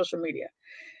do social media.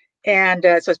 And so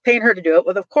I was paying her to do it.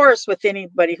 Well, of course, with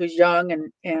anybody who's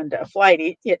young and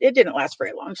flighty, it didn't last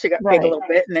very long. She got paid a little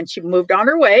bit and then she moved on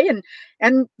her way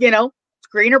and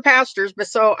greener pastures. But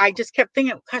so I just kept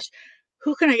thinking, gosh,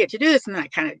 who can I get to do this? And then I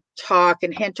kind of talk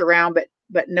and hint around,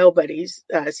 but nobody's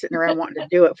sitting around wanting to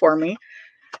do it for me.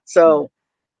 So,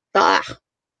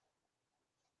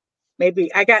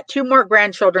 maybe I got 2 more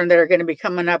grandchildren that are going to be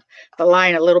coming up the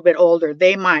line a little bit older.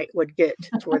 They would get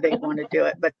to where they want to do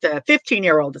it. But the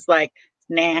 15-year-old is like,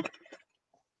 nah,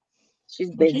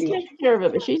 she's busy. She takes care of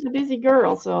it, but she's a busy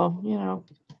girl, so you know.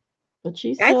 But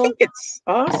she's I still. think it's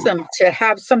awesome to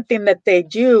have something that they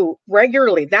do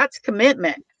regularly. That's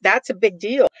commitment. That's a big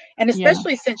deal. And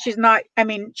especially since she's not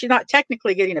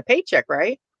technically getting a paycheck,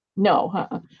 right? No,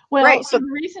 well, right. So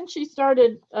the reason she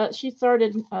started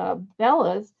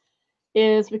Bella's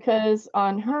is because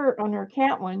on her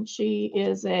Catlin, she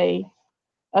is a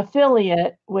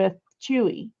affiliate with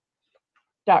Chewy.com.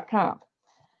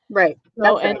 Right.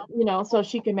 So and you know, so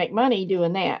she can make money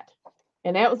doing that.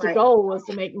 And that was the goal, was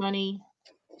to make money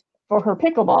for her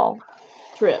pickleball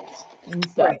trips and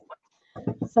stuff. Right.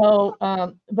 So,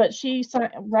 but she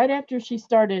right after she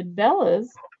started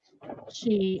Bella's,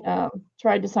 she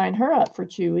tried to sign her up for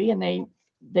Chewy, and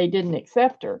they didn't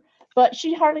accept her. But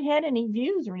she hardly had any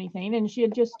views or anything, and she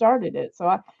had just started it.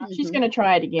 So she's going to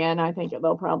try it again. I think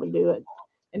they'll probably do it,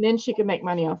 and then she can make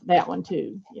money off that one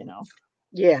too. You know.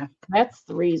 Yeah. That's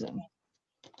the reason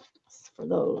for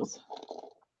those.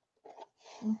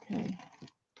 Okay.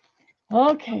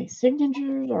 Okay,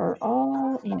 signatures are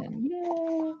all in.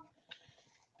 Yay!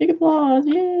 Big applause,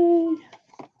 yay!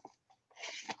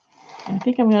 I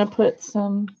think I'm going to put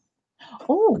some.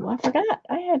 Oh, I forgot.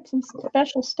 I had some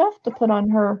special stuff to put on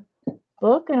her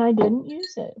book, and I didn't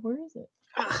use it. Where is it?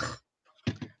 Ugh.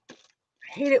 I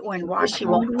hate it when washi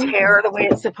won't tear the way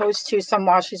it's supposed to. Some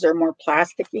washes are more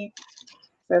plasticky.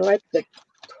 I like the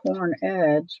torn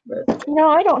edge, but you know,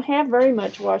 I don't have very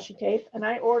much washi tape, and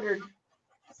I ordered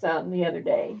some the other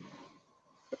day.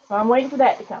 So I'm waiting for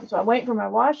that to come. So I'm waiting for my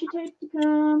washi tape to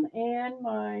come and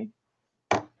my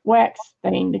wax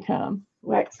thing to come,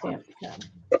 wax stamp to come.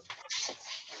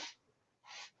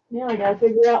 Now I gotta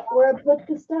figure out where I put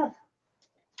the stuff.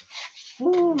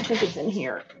 Oh, I think it's in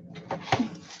here.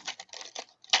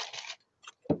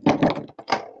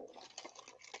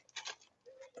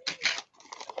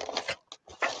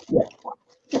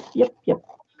 Yep.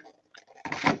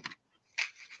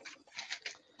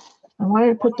 I wanted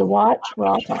to put the watch.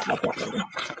 Well, I'll talk about that later.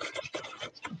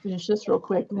 I'll finish this real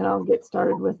quick, and then I'll get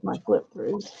started with my flip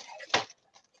throughs.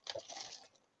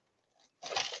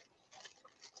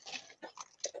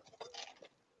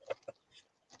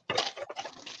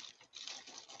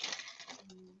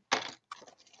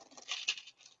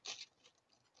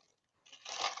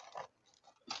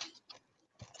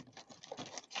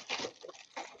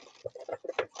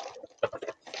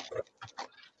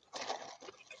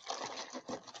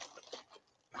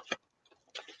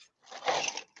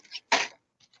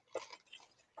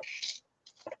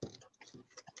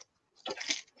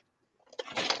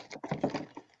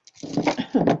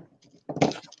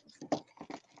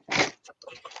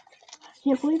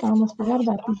 I can't believe I almost forgot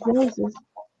about these roses.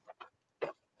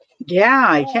 Yeah,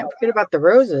 I can't forget about the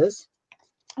roses.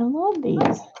 I love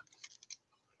these.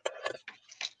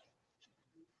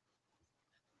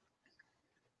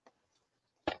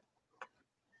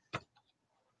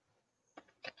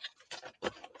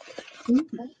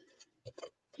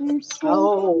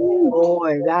 Oh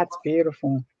boy, that's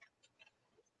beautiful.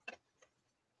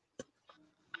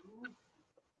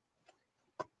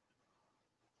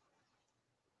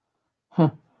 Huh.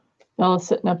 Bella's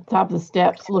sitting up top of the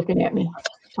steps looking at me,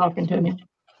 talking to me.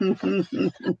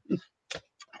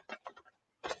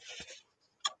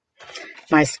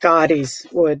 My Scotties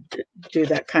would do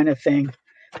that kind of thing.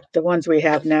 The ones we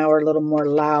have now are a little more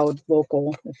loud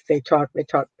vocal. If they talk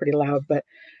pretty loud, but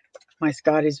my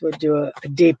Scotties would do a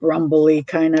deep rumbly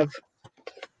kind of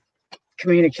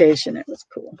communication. It was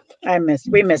cool.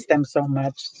 We miss them so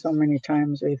much. So many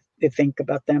times we think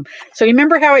about them. So you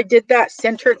remember how I did that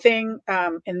center thing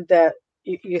in the,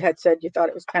 you had said you thought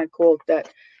it was kind of cool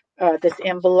that this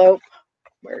envelope,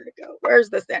 where to go? Where's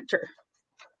the center?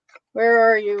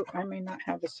 Where are you? I may not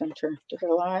have the center. Did I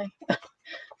lie?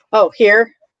 Oh,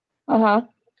 here. Uh-huh.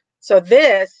 So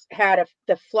this had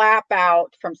the flap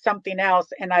out from something else,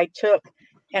 and I took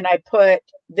and I put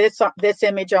this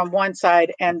image on one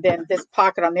side and then this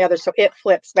pocket on the other, so it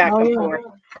flips back and forth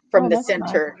from the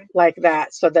center like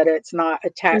that, so that it's not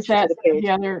attached to the page.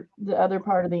 The other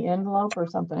part of the envelope or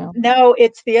something else? No,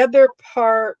 it's the other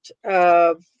part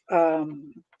of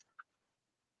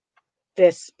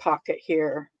this pocket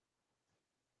here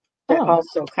that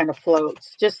also kind of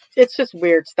floats. It's just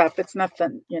weird stuff. It's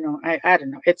nothing, you know. I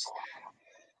don't know.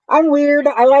 I'm weird.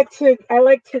 I like to,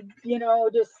 you know,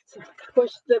 just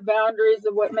push the boundaries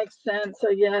of what makes sense,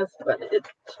 I guess. But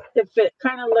if it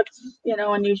kind of looks, you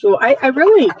know, unusual, I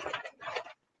really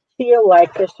feel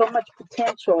like there's so much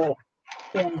potential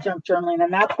in junk journaling,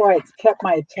 and that's why it's kept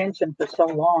my attention for so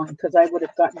long, because I would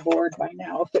have gotten bored by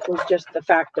now if it was just the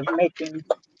fact of making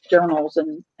journals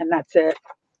and that's it.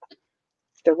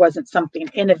 There wasn't something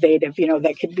innovative,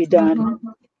 that could be done.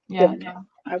 Yeah.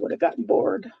 I would have gotten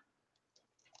bored.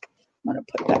 I'm going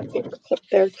to put that paper clip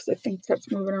there because I think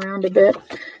that's moving around a bit.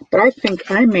 But I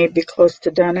think I may be close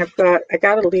to done. I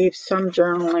got to leave some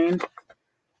journaling,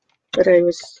 but I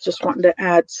was just wanting to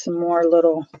add some more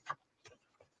little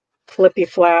flippy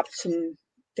flaps and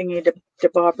thingy to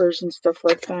bobbers and stuff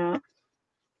like that.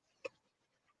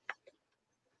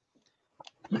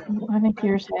 I think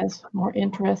yours has more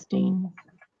interesting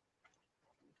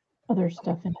other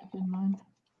stuff in it than mine.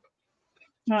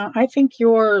 I think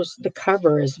yours, the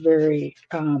cover is very,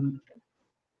 a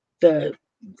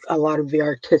lot of the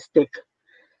artistic,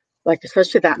 like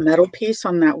especially that metal piece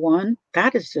on that one,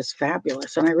 that is just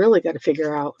fabulous. And I really got to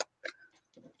figure out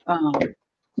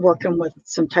working with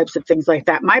some types of things like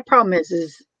that. My problem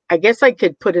is I guess I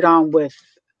could put it on with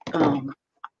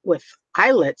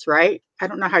eyelets, right? I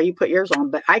don't know how you put yours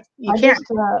on, but you can't.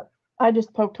 I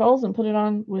just poked holes and put it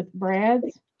on with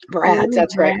brads. Brads,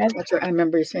 that's right. That's right. I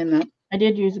remember you saying that. I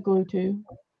did use glue too.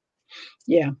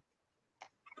 Yeah.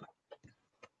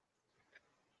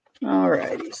 All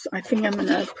righty. So I think I'm going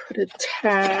to put a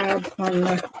tab on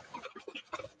the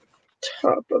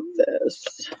top of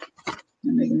this. I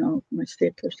don't even know my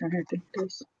stapler's down here. I think it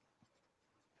is.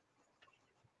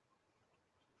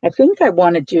 I think I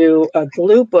want to do a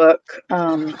glue book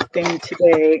thing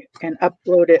today and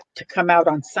upload it to come out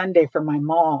on Sunday for my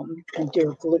mom, and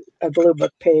do a glue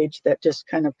book page that just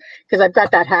kind of, because I've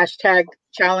got that hashtag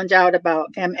challenge out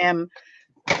about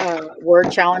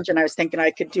word challenge, and I was thinking I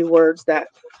could do words that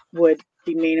would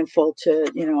be meaningful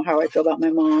to how I feel about my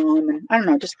mom, and I don't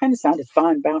know, just kind of sounded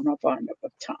fun. But I don't know if I end up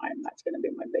with time. That's going to be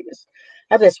my biggest.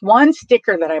 I have this one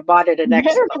sticker that I bought at an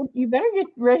expo. You better get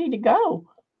ready to go.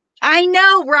 I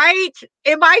know, right?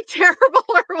 Am I terrible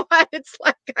or what? It's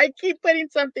like I keep putting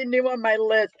something new on my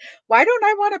list. Why don't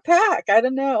I want to pack? I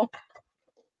don't know.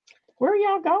 Where are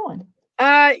y'all going?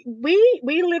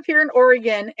 We live here in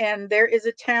Oregon, and there is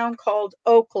a town called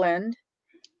Oakland,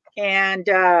 and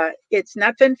it's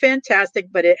nothing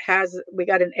fantastic, but we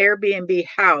got an Airbnb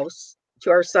house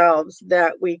to ourselves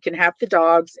that we can have the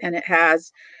dogs, and it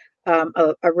has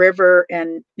a river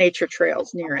and nature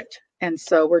trails near it. And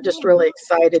so we're just really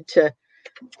excited to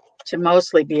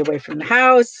mostly be away from the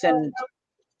house. And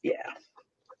yeah.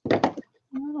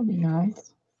 That'll be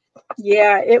nice.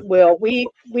 Yeah, it will. We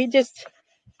just,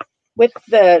 with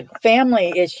the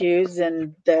family issues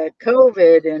and the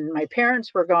COVID, and my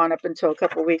parents were gone up until a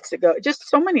couple of weeks ago, just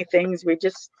so many things. We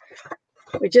just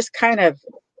kind of,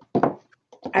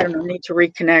 I don't know, need to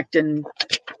reconnect and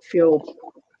feel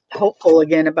hopeful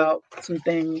again about some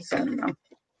things. I don't know.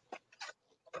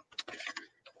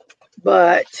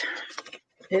 But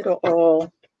it'll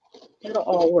all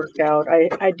work out.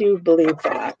 I do believe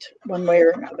that one way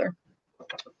or another.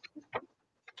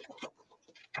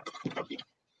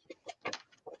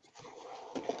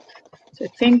 So I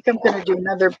think I'm going to do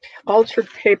another altered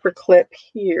paper clip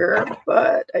here,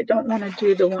 but I don't want to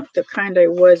do the kind I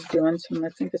was doing, so I'm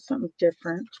going to think of something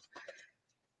different,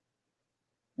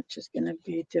 which is going to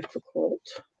be difficult.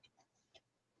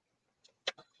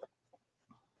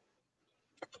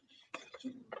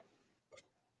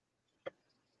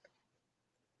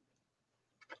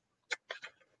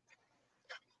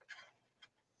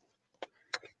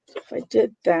 So if I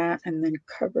did that and then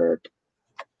covered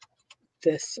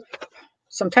this up.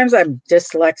 Sometimes I'm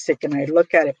dyslexic and I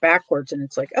look at it backwards and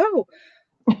it's like, oh,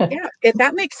 yeah, if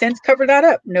that makes sense, cover that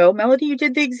up. No, Melody, you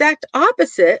did the exact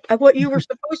opposite of what you were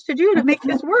supposed to do to make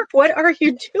this work. What are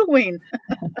you doing?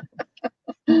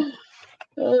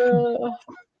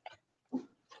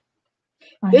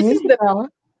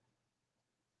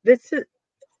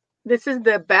 This is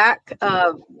the back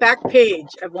page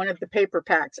of one of the paper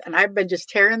packs, and I've been just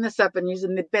tearing this up and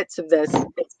using the bits of this.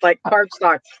 It's like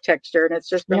cardstock texture, and it's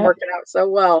just been working out so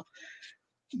well.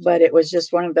 But it was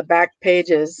just one of the back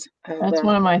pages. That's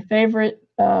one of my favorite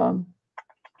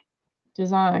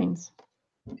designs.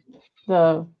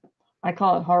 I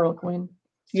call it Harlequin.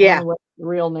 Yeah. I don't know what the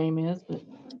real name is, but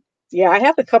yeah, I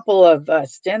have a couple of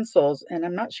stencils, and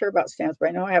I'm not sure about stamps, but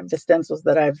I know I have the stencils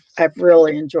that I've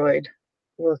really enjoyed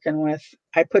working with.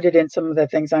 I put it in some of the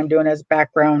things I'm doing as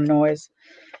background noise.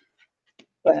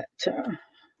 But okay,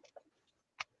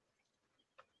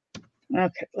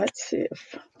 let's see.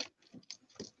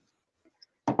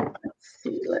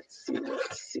 Let's see. I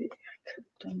could have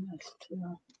done this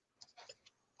too.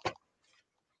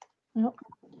 Well,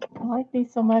 I like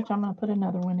these so much, I'm going to put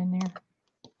another one in there.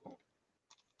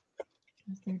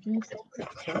 because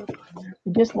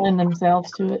they just lend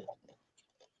themselves to it.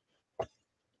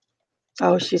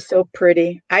 Oh, she's so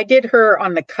pretty. I did her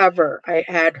on the cover. I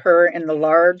had her in the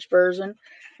large version,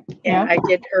 and I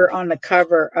did her on the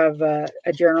cover of a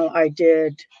journal I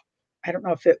did. I don't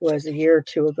know if it was a year or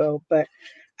two ago, but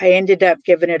I ended up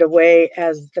giving it away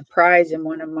as the prize in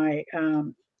one of my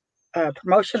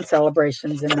promotion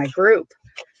celebrations in my group.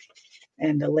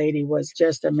 And the lady was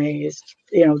just amazed,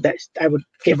 that I would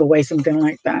give away something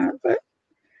like that. But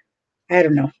I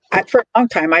don't know. For a long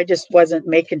time, I just wasn't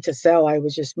making to sell. I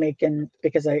was just making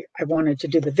because I wanted to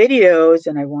do the videos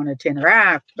and I wanted to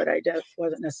interact, but I just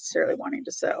wasn't necessarily wanting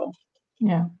to sell.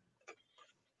 Yeah.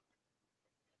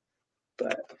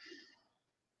 But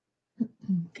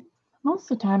most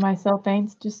of the time I sell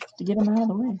things just to get them out of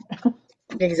the way.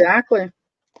 Exactly.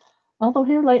 Although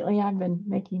here lately I've been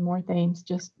making more things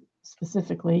just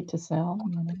specifically to sell,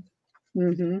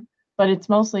 Mm-hmm. But it's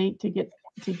mostly to get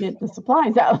the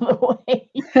supplies out of the way.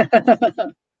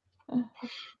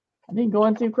 I've been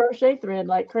going through crochet thread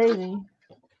like crazy.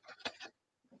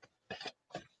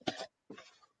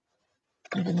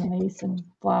 Making lace and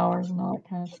flowers and all that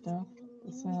kind of stuff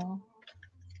to sell.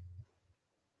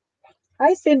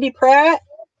 Hi, Cindy Pratt.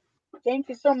 Thank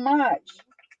you so much.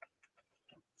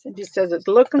 Cindy says it's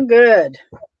looking good.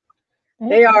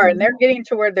 They are, and they're getting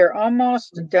to where they're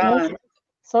almost done.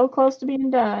 So close to being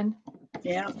done.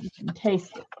 Yeah. You can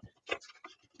taste it.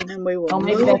 And then we will. Oh,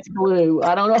 maybe that's glue.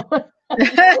 I don't know.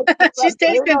 She's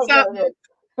tasting something.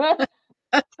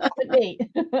 Neat.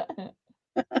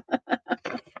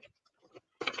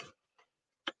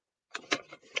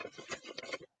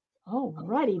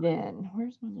 Alrighty then.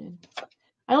 Where's my lid?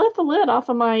 I left the lid off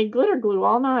of my glitter glue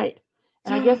all night.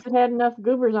 And I guess it had enough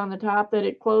goobers on the top that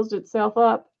it closed itself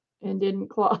up and didn't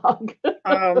clog.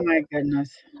 Oh my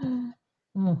goodness.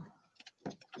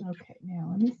 Okay, now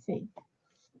let me see.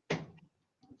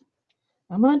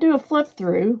 I'm going to do a flip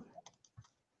through.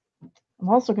 I'm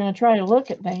also going to try to look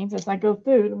at things as I go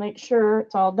through to make sure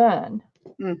it's all done.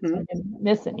 Mm-hmm. So I didn't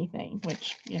miss anything,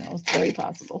 which, is very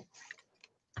possible.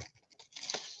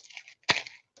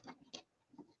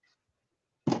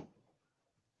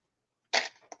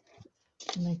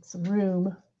 Make some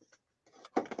room.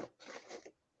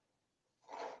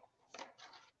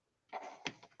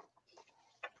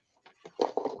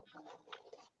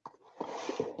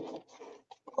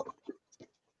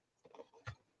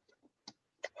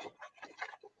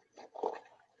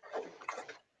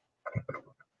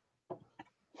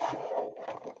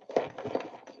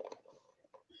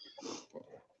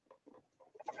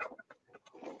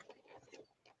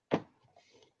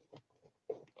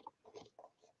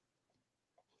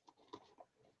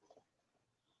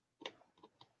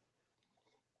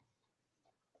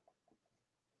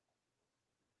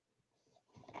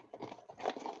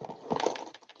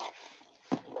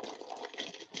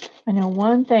 I know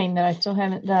one thing that I still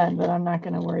haven't done, but I'm not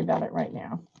going to worry about it right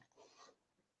now.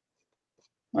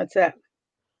 What's that?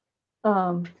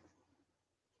 Well,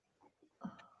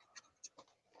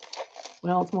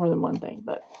 it's more than one thing,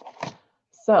 but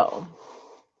so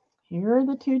here are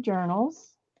the two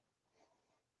journals.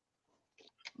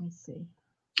 Let me see.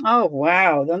 Oh,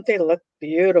 wow. Don't they look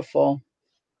beautiful?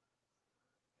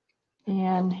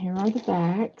 And here are the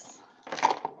backs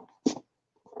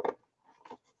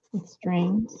with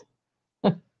strings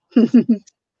and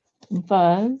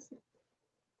fuzz.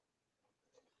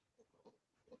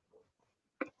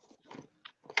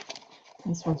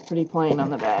 This one's pretty plain on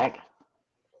the back.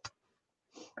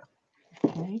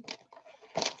 Okay,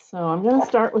 so I'm going to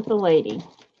start with the lady.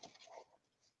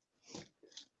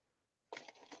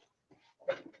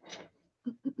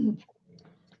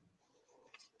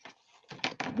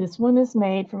 This one is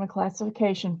made from a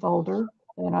classification folder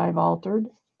that I've altered.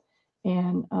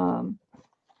 And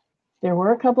there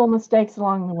were a couple of mistakes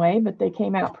along the way, but they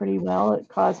came out pretty well. It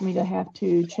caused me to have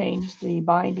to change the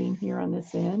binding here on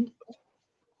this end.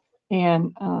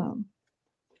 And I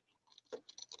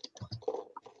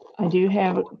do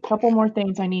have a couple more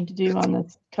things I need to do on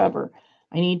this cover.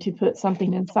 I need to put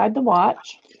something inside the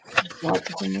watch. The watch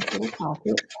is in this little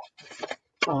pocket.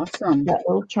 Awesome. Got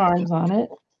little charms on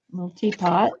it, a little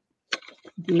teapot,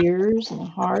 gears, and a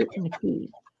heart, and a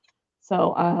key.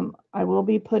 So I will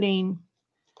be putting,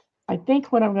 I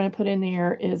think what I'm going to put in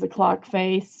there is a clock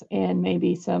face and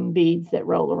maybe some beads that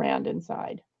roll around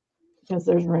inside because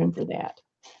there's room for that.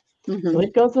 Mm-hmm. So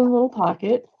it goes in a little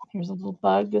pocket. Here's a little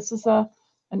bug. This is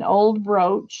an old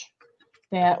brooch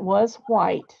that was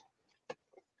white,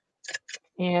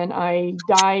 and I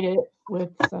dyed it with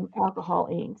some alcohol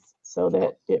inks so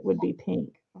that it would be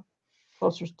pink,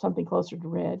 something closer to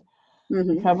red.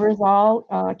 Mm-hmm. The cover is all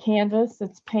canvas.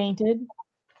 It's painted.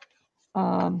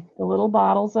 the little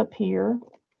bottles up here,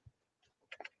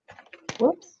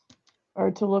 whoops,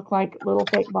 are to look like little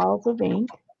fake bottles of ink.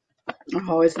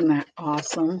 Oh, isn't that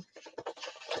awesome?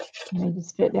 And they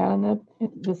just fit down in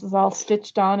the, this is all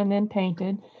stitched on and then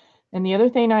painted. And the other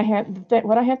thing I have,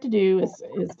 what I have to do is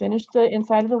finish the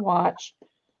inside of the watch,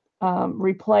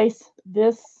 replace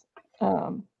this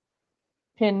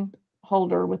pin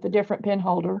holder with a different pin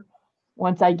holder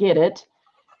once I get it.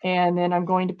 And then I'm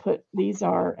going to put, these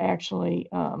are actually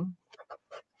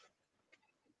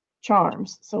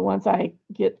charms. So once I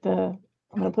get I'm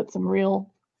going to put some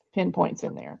real pinpoints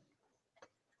in there.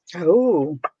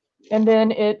 Oh. And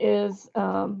then it is,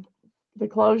 the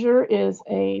closure is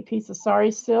a piece of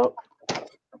sari silk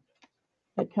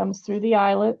that comes through the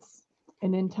eyelets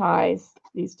and then ties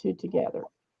these two together.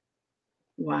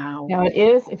 Wow. Now it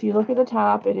is, if you look at the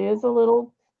top, it is a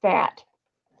little fat.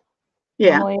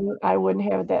 Yeah. Normally I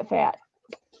wouldn't have it that fat.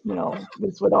 You know,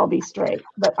 this would all be straight,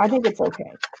 but I think it's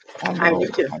okay. I do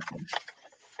too.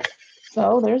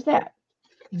 So there's that.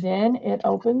 Then it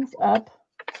opens up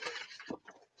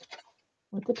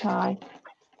with the tie.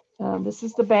 This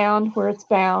is the bound where it's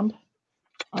bound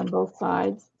on both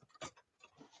sides.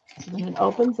 And then it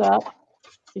opens up.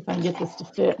 See if I can get this to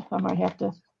fit. I might have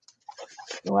to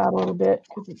go out a little bit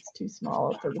because it's too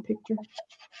small for the picture.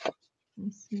 Let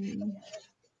me see.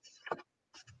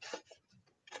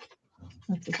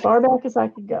 That's as far back as I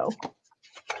could go.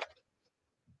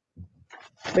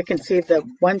 We can see the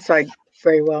one side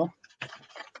very well.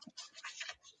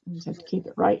 I just have to keep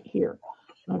it right here.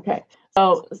 Okay.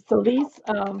 So these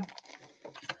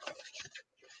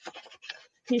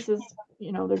pieces,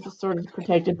 you know, they're just sort of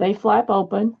protected. They flap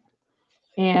open.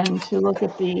 And to look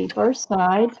at the first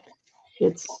side,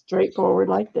 it's straightforward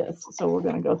like this. So we're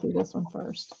going to go through this one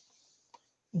first.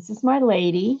 This is my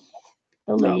lady,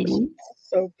 the lady. Oh,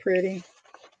 so pretty.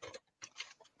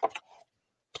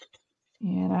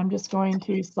 And I'm just going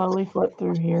to slowly flip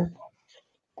through here.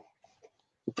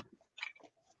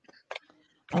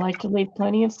 I like to leave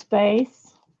plenty of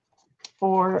space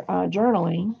for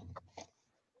journaling,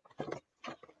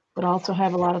 but also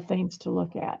have a lot of things to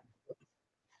look at.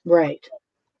 Right.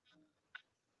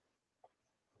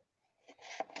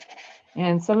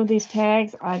 And some of these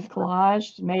tags I've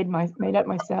collaged, made up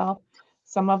myself.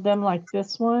 Some of them, like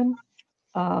this one,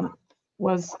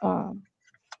 was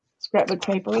scrapbook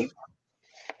paper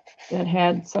that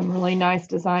had some really nice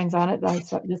designs on it that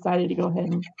I decided to go ahead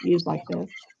and use like this.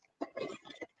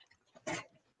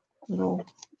 Little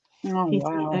pieces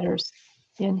that are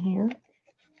in here.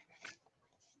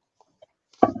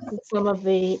 Some of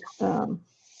the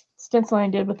stenciling I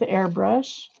did with the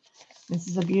airbrush. This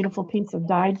is a beautiful piece of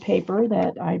dyed paper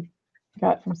that I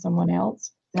got from someone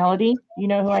else. Melody, you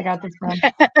know who I got this from?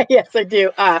 Yes, I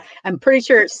do. I'm pretty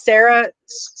sure it's Sarah.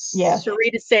 Yes.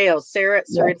 Sarita Sales. Sarah.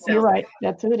 Yes, Sarita Sales. you're right.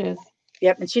 That's who it is.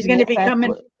 Yep, and she's going to be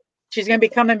coming. She's going to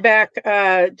be coming back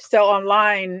to sell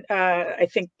online. I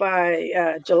think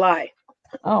by July.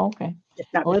 Oh, okay.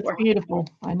 Well, it's beautiful.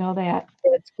 I know that.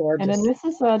 It's gorgeous. And then this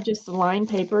is just a line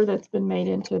paper that's been made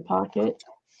into a pocket.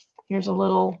 Here's a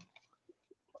little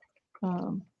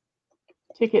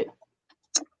ticket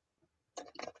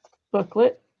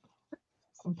booklet.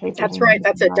 Some paper. That's right.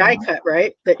 That's a die cut,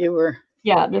 right? That you were.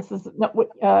 Yeah, this is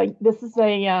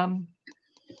a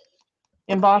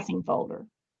embossing folder.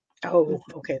 Oh,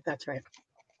 okay, that's right.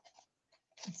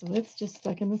 So it's just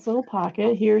stuck in this little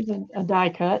pocket. Here's a die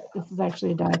cut. This is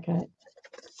actually a die cut.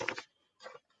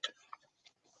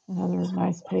 Another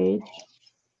nice page.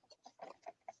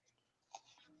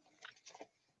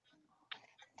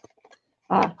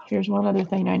 Here's one other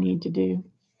thing I need to do.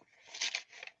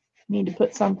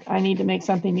 I need to make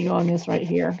something to go on this right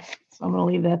here. So I'm going to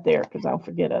leave that there because I'll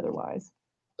forget otherwise.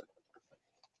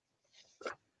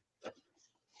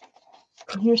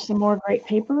 And here's some more great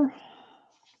paper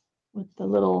with the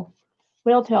little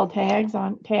whale tail tabs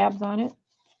on it.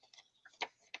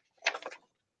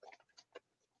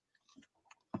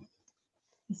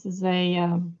 This is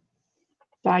a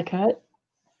die cut.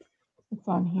 It's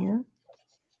on here.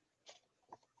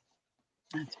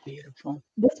 That's beautiful.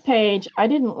 This page, I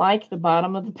didn't like the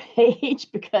bottom of the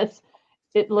page because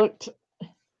it looked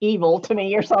evil to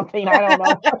me or something. I don't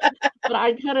know. But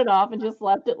I cut it off and just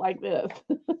left it like this.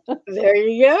 There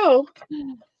you go.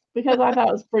 Because I thought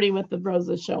it was pretty with the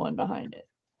roses showing behind it.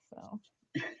 So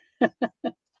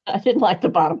I didn't like the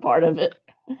bottom part of it.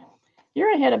 Here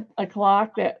I had a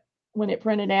clock that when it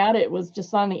printed out, it was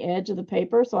just on the edge of the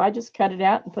paper. So I just cut it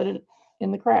out and put it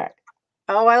in the crack.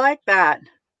 Oh, I like that.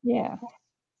 Yeah.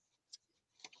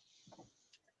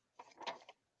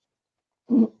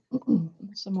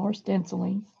 Some more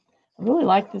stenciling. I really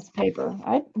like this paper.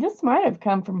 This might have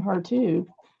come from her too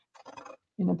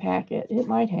in a packet. It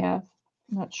might have.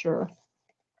 I'm not sure.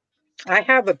 I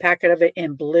have a packet of it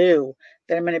in blue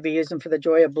that I'm going to be using for the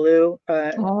Joy of Blue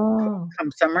Oh.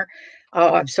 come summer.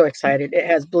 Oh, I'm so excited. It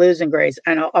has blues and grays.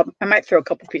 And I might throw a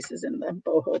couple pieces in the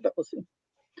boho, but we'll see.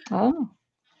 Oh.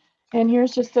 And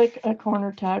here's just a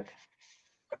corner tuck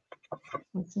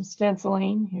with some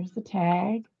stenciling. Here's the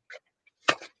tag.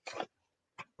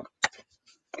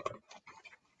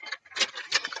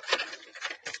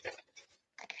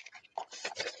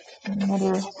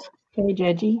 Another page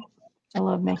edgy. I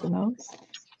love making those.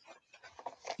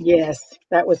 Yes,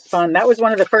 that was fun. That was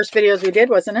one of the first videos we did,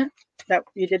 wasn't it? That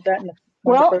you did that in the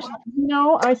Well, first. you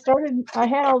know, I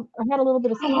had a little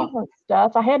bit of steampunk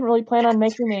stuff. I hadn't really planned on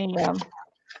making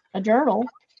a journal,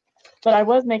 but I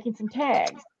was making some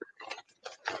tags.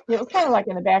 It was kind of like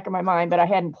in the back of my mind, but I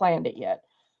hadn't planned it yet.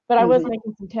 But I was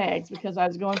making some tags because I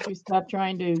was going through stuff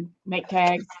trying to make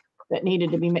tags that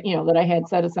needed to be, you know, that I had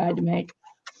set aside to make.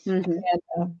 And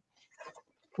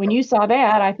when you saw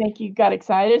that, I think you got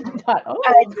excited and thought, oh,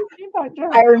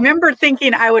 I remember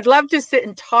thinking I would love to sit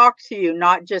and talk to you,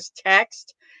 not just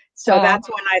text. So that's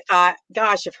when I thought,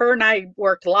 gosh, if her and I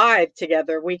worked live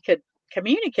together, we could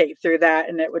communicate through that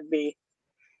and it would be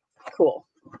cool.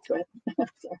 Go ahead.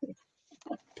 Sorry.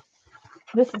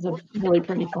 This is a really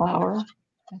pretty flower.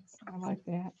 I like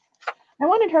that. I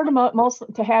wanted her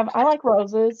to have, I like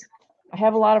roses. I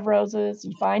have a lot of roses.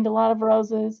 You find a lot of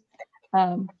roses.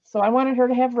 So I wanted her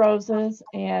to have roses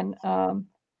and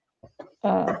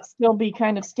still be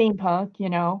kind of steampunk, you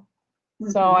know.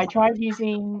 So I tried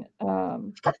using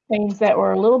things that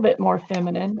were a little bit more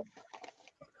feminine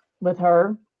with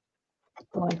her,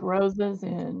 like roses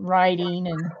and writing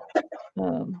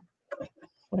and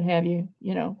what have you,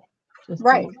 you know. Just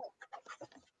right.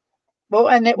 Well,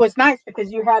 and it was nice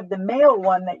because you had the mail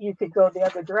one that you could go the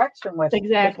other direction with.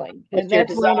 Exactly. With and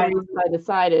that's one of the reasons I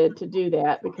decided to do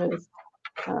that because,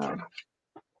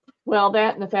 well,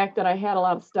 that and the fact that I had a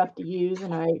lot of stuff to use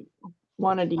and I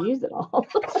wanted to use it all.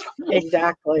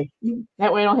 Exactly.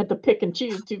 That way I don't have to pick and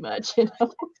choose too much, you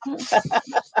know.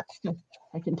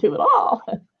 I can do it all.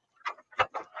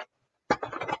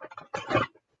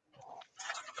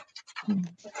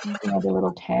 Another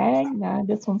little tag. Now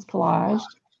this one's collaged.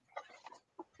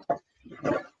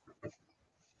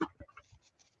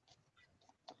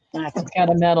 It's got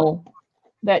a metal.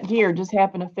 That gear just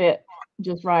happened to fit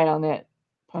just right on that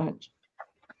punch.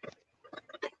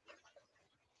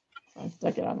 So I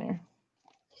stuck it on there.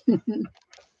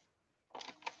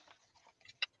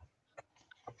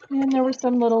 And there were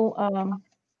some little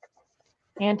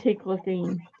antique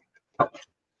looking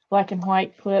black and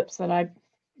white clips that I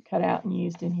cut out and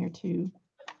used in here too.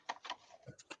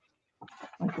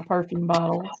 Like the perfume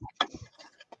bottles.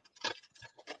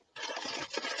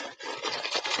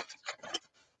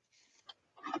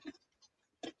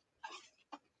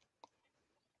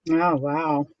 Oh,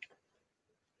 wow.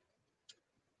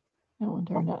 That one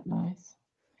turned out nice.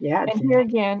 Yeah. And here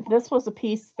again, this was a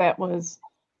piece that was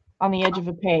on the edge of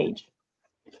a page.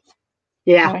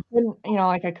 Yeah. And I couldn't, you know,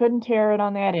 like I couldn't tear it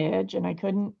on that edge and I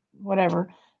couldn't,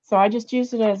 whatever. So I just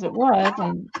used it as it was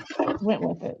and went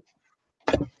with it.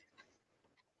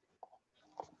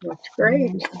 Looks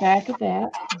great. The back of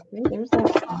that. Okay, there's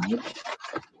that side.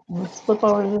 Let's flip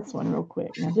over to this one real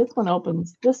quick. Now this one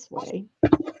opens this way.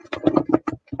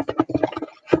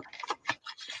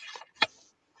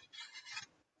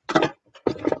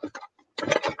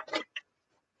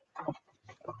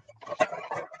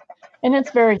 And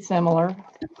it's very similar,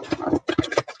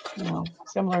 you know,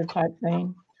 similar type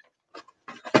thing.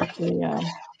 With the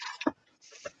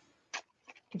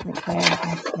different tags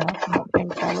and stuff. And that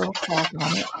thing's got a little cap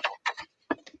on it.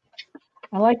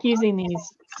 I like using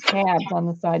these tabs on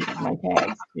the sides of my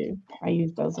tags too. I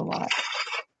use those a lot.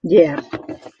 Yeah,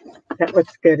 that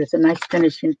looks good. It's a nice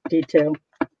finishing detail.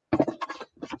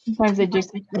 Sometimes they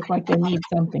just look like they need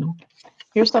something.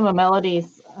 Here's some of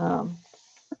Melody's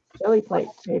jelly plate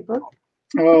paper.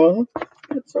 Oh,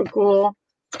 that's so cool.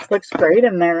 Looks great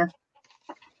in there.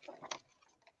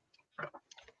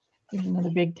 Here's another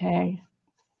big tag.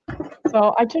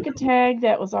 So I took a tag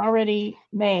that was already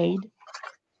made,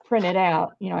 printed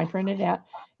out, you know, I printed it out,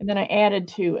 and then I added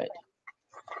to it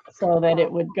so that it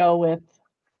would go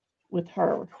with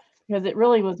her, because it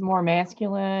really was more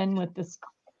masculine with this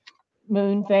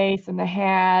moon face and the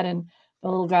hat and the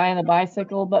little guy on the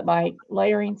bicycle, but by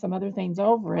layering some other things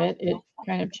over it, it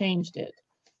kind of changed it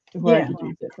to where I could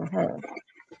use it for her.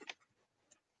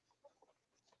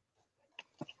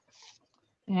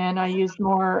 And I used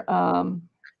more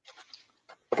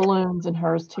balloons in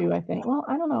hers too, I think. Well,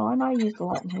 I don't know. I might have used a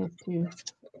lot in his too.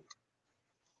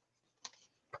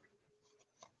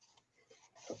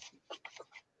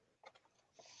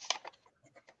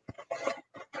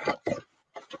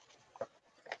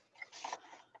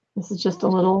 This is just a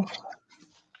little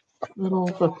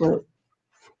booklet.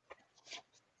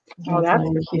 Oh, that's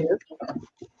cute.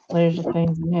 Layers of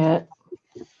things in it.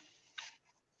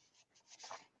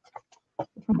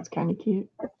 It's kind of cute.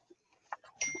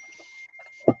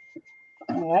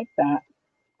 I like that.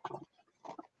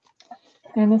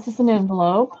 And this is an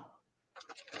envelope.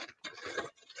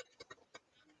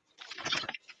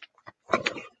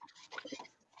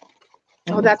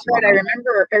 Oh, that's right. I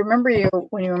remember you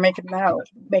when you were making those.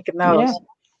 Yeah.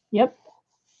 Yep.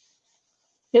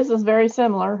 His is very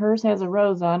similar. Hers has a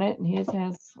rose on it, and his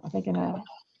has, I think, a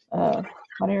hot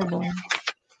air balloon.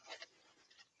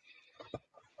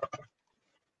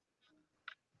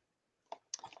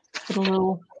 Put a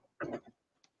little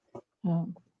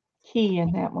key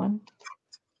in that one.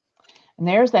 And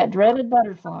there's that dreaded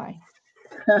butterfly.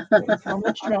 So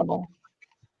much trouble.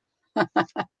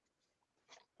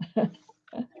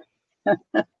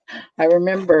 I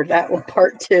remember that one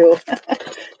part too.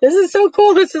 This is so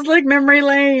cool. This is like memory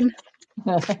lane.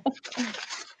 This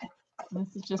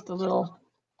is just a little.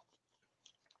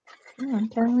 Come on,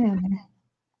 turn around here.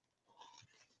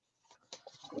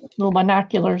 Little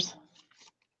binoculars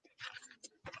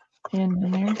pinned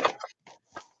in there.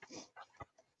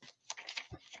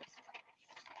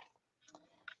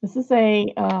 This is a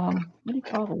what do you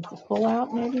call this? A pull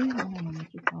out, maybe? I don't know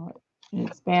what you call it. And it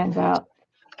expands out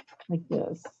like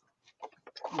this.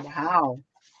 Wow.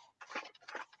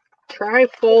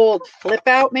 Trifold flip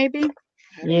out, maybe?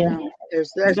 I don't know.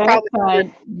 There's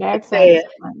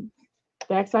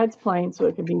backside's plain, so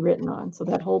it could be written on. So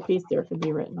that whole piece there could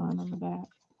be written on the back.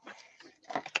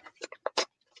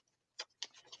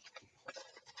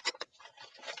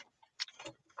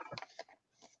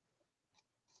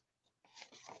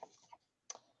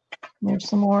 There's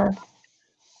some more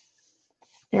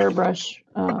airbrush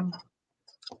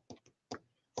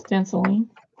stenciling.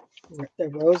 The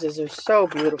roses are so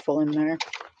beautiful in there.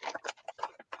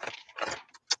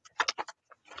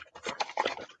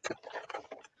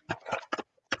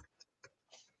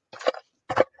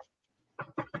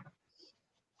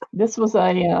 This was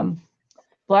a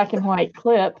black and white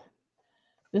clip.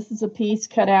 This is a piece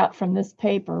cut out from this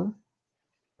paper.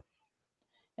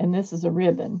 And this is a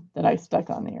ribbon that I stuck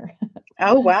on there.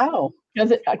 Oh, wow.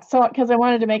 Because I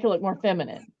wanted to make it look more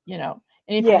feminine, you know.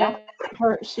 And if you know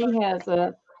her, she has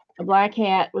a black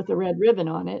hat with a red ribbon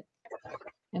on it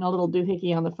and a little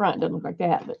doohickey on the front. Doesn't look like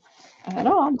that, but I thought,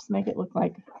 I'll just make it look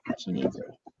like she needs it.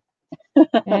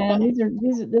 And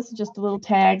this is just a little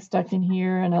tag stuck in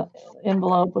here and an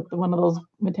envelope with one of those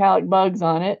metallic bugs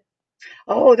on it.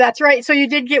 Oh, that's right. So you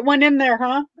did get one in there,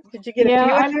 huh? Did you get a few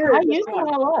in there? I used them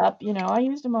all up. You know, I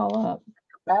used them all up.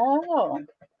 Oh,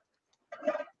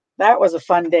 that was a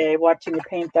fun day watching you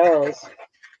paint those.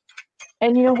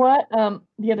 And you know what?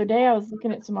 The other day I was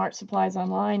looking at some art supplies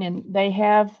online, and they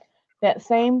have that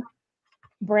same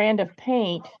brand of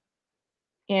paint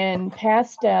in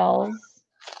pastels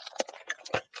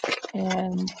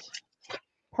and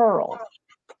pearls.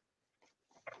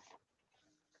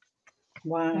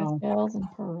 Wow. Pastels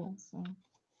and pearls. So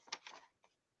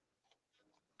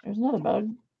there's another bug.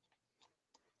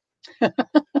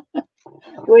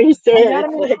 What do you say?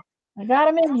 I got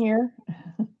him in here.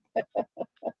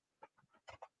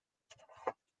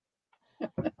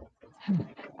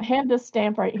 I have this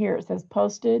stamp right here. It says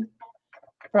posted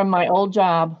from my old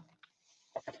job.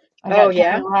 I got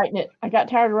tired of writing it. I got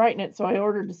tired of writing it, so I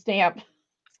ordered a stamp.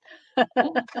 And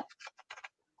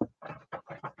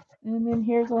then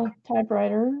here's a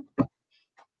typewriter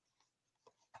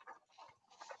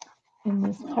in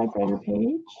this typewriter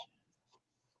page.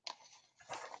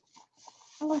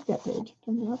 I like that page.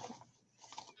 Turn it up.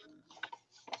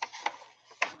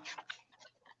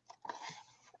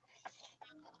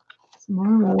 Some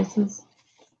more roses.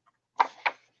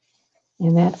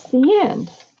 And that's the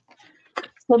end.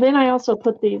 So then I also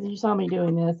put these, you saw me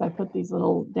doing this, I put these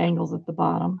little dangles at the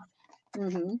bottom.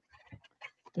 Mm-hmm.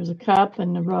 There's a cup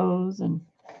and a rose and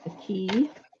a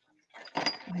key.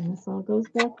 And this all goes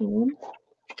back in.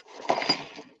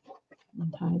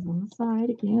 And ties on the side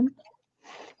again.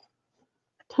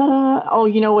 Ta-da! Oh,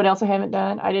 you know what else I haven't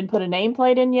done? I didn't put a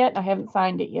nameplate in yet. I haven't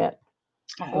signed it yet.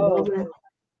 Oh. So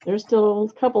there's still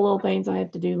a couple little things I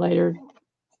have to do later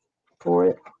for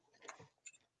it.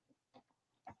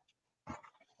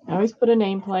 I always put a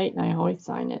nameplate and I always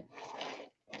sign it.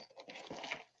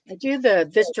 I do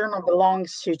this journal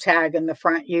belongs to tag in the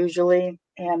front usually,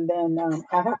 and then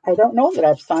I don't know that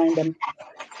I've signed them.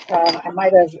 I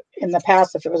might have in the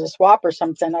past if it was a swap or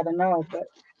something. I don't know, but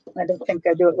I don't think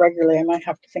I do it regularly. I might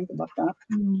have to think about that.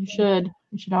 You should.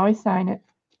 You should always sign it.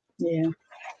 Yeah.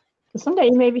 Because someday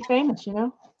you may be famous, you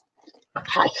know.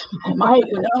 I might,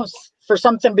 who knows, for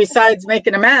something besides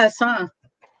making a mess, huh?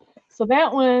 So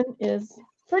that one is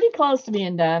pretty close to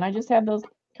being done. I just have those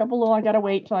couple little, I got to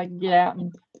wait till I can get out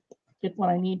and get what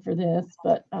I need for this.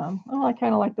 But, oh, I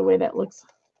kind of like the way that looks.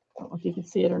 I don't know if you can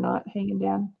see it or not, hanging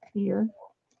down here.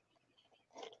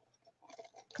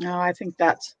 No, I think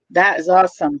that is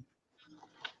awesome.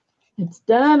 It's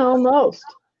done almost.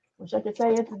 Wish I could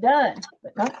say it's done,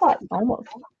 but not quite, almost.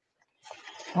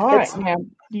 All right, now,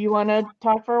 do you want to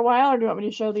talk for a while or do you want me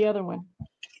to show the other one?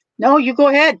 No, you go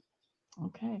ahead.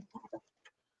 Okay.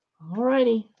 All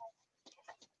righty.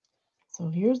 So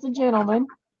here's the gentleman.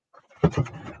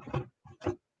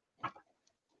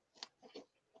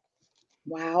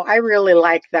 Wow, I really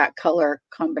like that color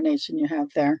combination you have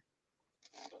there.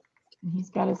 And he's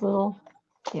got his little,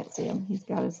 can't see him. He's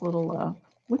got his little,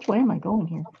 which way am I going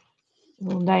here?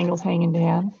 Little dangles hanging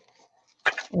down.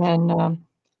 And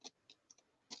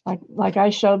like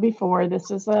I showed before, this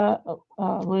is a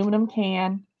aluminum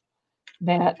can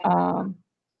that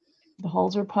the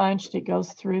holes are punched. It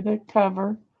goes through the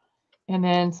cover. And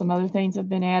then some other things have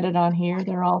been added on here.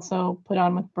 They're also put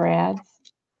on with brads.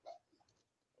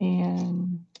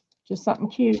 And just something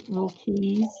cute, little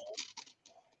keys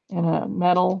and a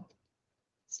metal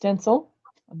stencil,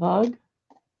 a bug.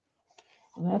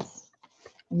 So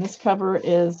and this cover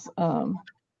is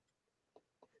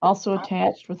also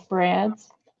attached with brads.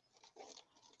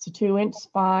 It's a 2-inch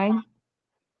spine,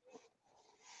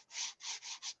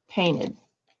 painted.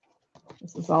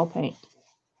 This is all paint.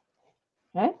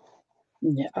 Okay.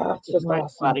 Yeah, it's just right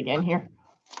awesome. spot again here.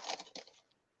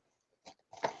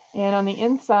 And on the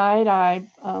inside, I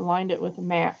lined it with a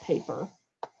matte paper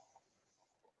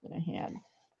that I had.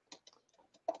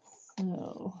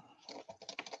 So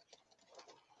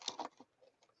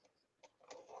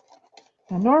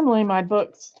now normally my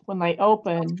books, when they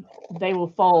open, they will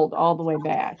fold all the way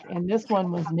back. And this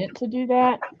one was meant to do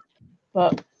that,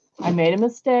 but I made a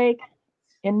mistake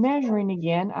in measuring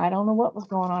again. I don't know what was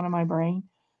going on in my brain.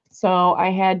 So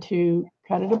I had to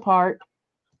cut it apart,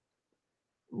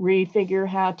 refigure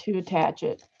how to attach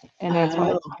it. And that's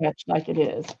why it's attached like it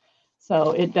is.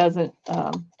 So it doesn't,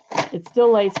 it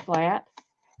still lays flat,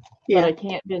 but I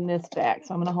can't bend this back.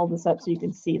 So I'm going to hold this up so you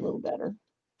can see a little better.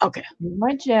 Okay. Here's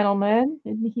my gentleman.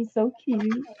 Isn't he so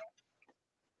cute?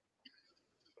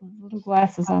 Little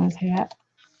glasses on his hat.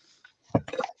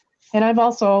 And I've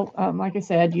also, like I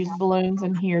said, used balloons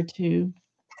in here too.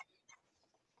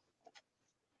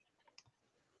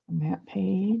 On that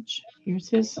page, here's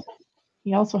his,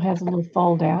 he also has a little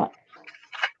fold out.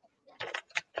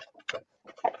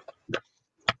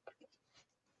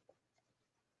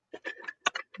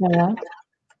 But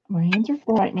my hands are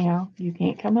full right now. You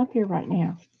can't come up here right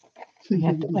now. You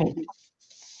have to wait.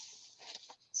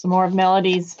 Some more of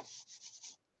Melody's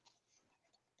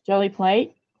jelly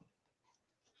plate.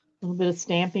 A little bit of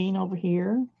stamping over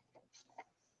here.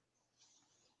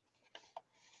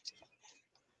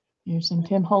 Here's some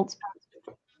Tim Holtz.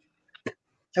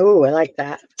 Oh, I like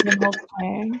that. Tim Holtz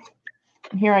tag.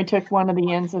 And here I took one of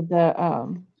the ends of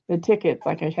the tickets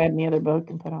like I had in the other book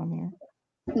and put on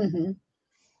there. Mm-hmm.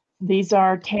 These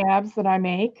are tabs that I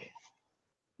make.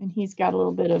 And he's got a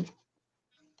little bit of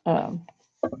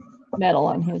metal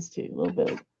on his too. A little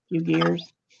bit of few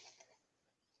gears.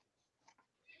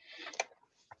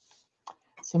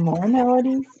 Some more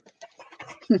Melodies.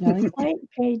 Jelly plate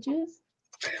pages.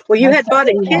 Well, you had bought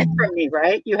a kit from me,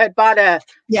 right? You had bought a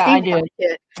steampunk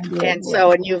kit, and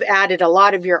so and you've added a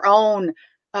lot of your own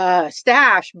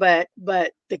stash, but the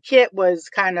kit was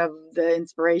kind of the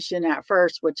inspiration at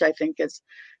first, which I think is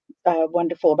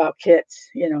wonderful about kits.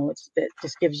 You know, it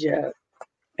just gives you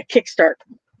a kickstart.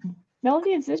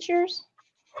 Melody, is this yours?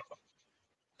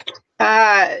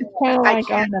 Kind of like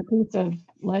on a piece of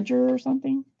ledger or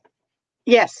something.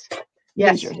 Yes.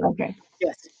 Yes. Yours. Okay.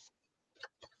 Yes.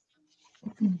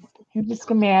 Here's the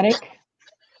schematic.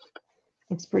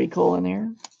 Looks pretty cool in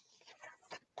there.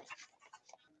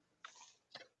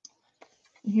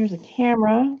 And here's a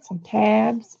camera, some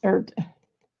tabs, or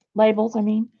labels, I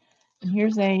mean. And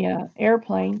here's a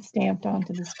airplane stamped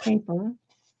onto this paper.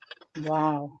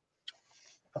 Wow.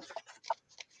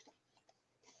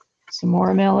 Some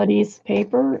more Melodies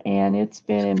paper, and it's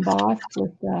been embossed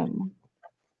with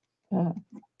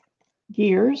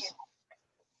gears.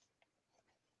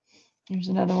 Here's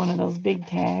another one of those big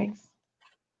tags.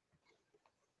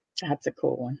 That's a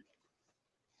cool one.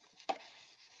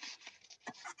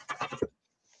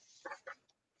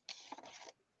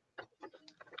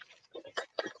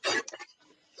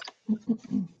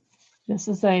 This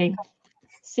is a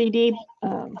CD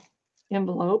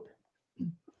envelope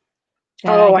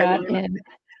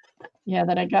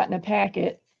that I got in a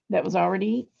packet that was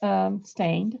already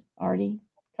stained, already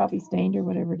copy stained or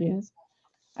whatever it is.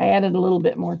 I added a little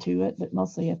bit more to it, but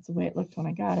mostly that's the way it looked when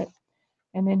I got it.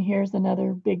 And then here's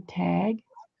another big tag.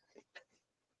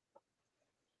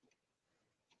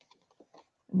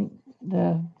 And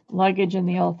the luggage and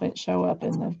the elephant show up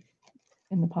in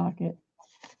the pocket.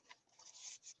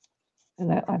 And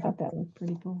that, I thought that looked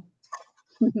pretty cool.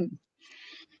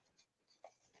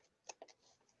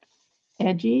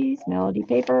 Edgies, Melody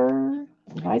paper,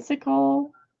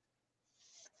 bicycle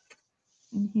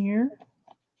in here.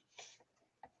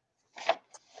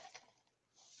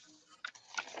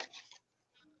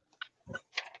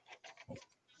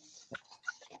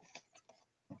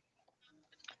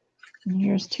 And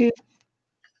here's two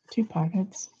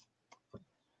pockets.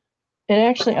 It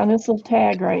actually, on this little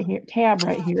tab right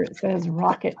here, it says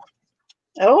rocket.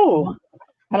 Oh.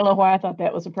 I don't know why I thought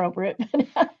that was appropriate, but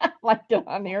I liked it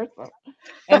on there. So.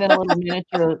 And then a little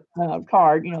miniature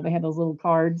card. You know, they have those little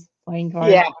cards, playing cards.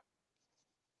 Yeah.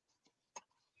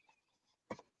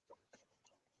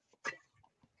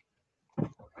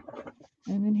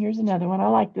 And then here's another one. I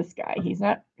like this guy. He's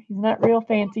not real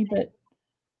fancy, but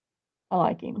I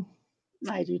like him.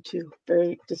 I do too.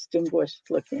 Very distinguished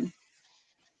looking.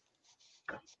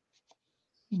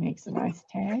 He makes a nice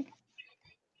tag.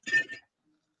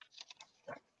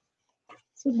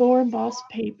 It's a more embossed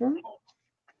paper.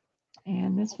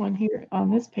 And this one here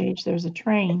on this page, there's a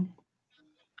train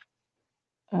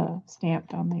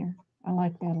stamped on there. I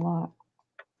like that a lot.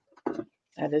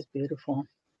 That is beautiful.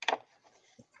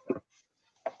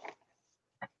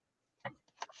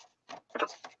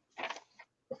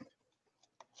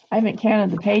 I haven't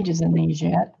counted the pages in these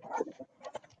yet.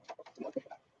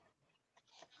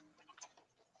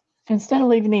 Instead of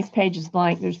leaving these pages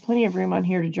blank, there's plenty of room on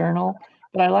here to journal,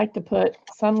 but I like to put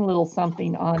some little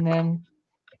something on them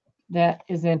that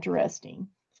is interesting.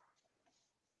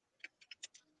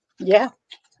 Yeah.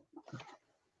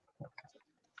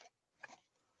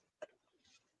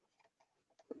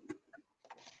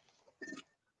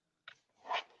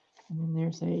 And then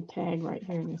there's a tag right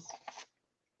here in this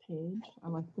page. I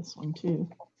like this one too.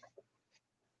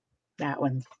 That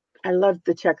one. I love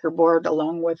the checkerboard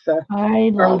along with the. I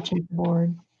love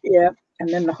checkerboard. Yeah. And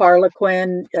then the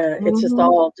Harlequin. It's just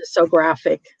all just so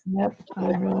graphic. Yep. I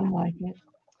really like it.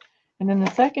 And then the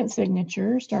second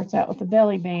signature starts out with a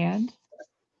belly band.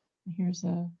 Here's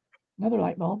another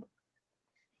light bulb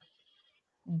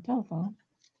and a telephone.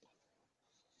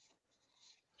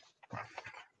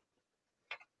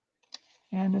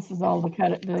 And this is all the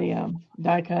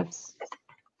die cuts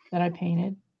that I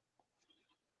painted.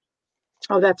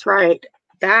 Oh, that's right.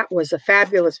 That was a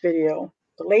fabulous video.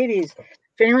 The ladies,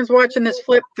 if anyone's watching this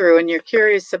flip through and you're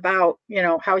curious about, you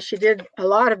know, how she did a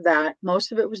lot of that,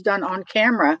 most of it was done on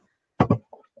camera.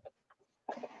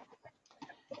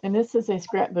 And this is a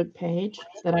scrapbook page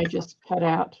that I just cut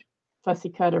out, fussy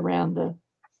cut around the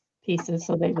pieces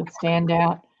so they would stand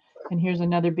out. And here's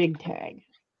another big tag.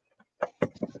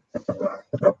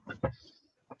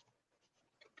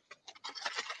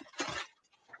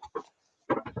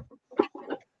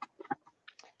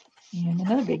 And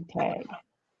another big tag.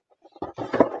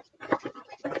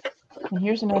 And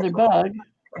here's another bug.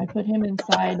 I put him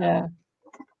inside I'll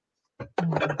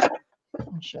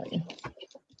show you.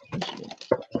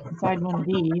 Inside one of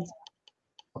these.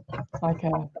 It's like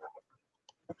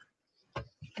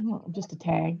just a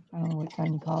tag. I don't know what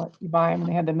kind you call it. You buy them and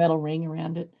they have the metal ring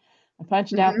around it. I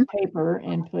punched out the paper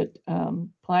and put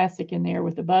plastic in there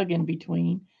with a bug in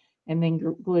between, and then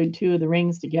glued two of the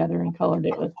rings together and colored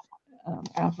it with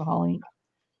alcohol ink.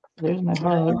 There's my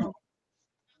bug.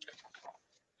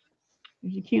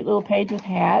 There's a cute little page with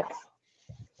hats.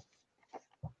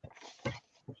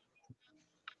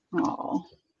 Oh.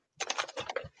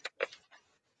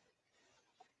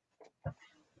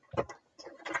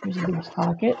 Here's a big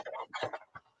pocket.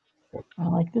 I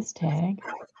like this tag.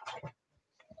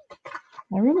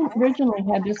 I originally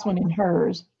had this one in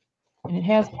hers, and it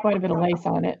has quite a bit of lace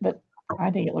on it, but I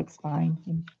think it looks fine.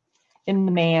 In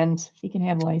the man's, he can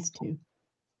have lace too.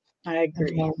 I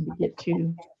agree. I don't want to get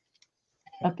too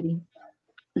uppity.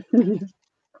 And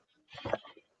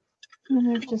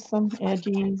there's just some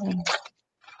edgies, and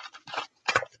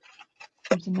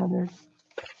there's another.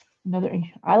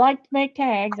 I like to make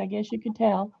tags. I guess you could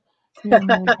tell. Here's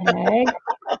another tag.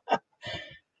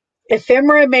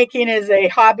 Ephemera making is a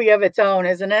hobby of its own,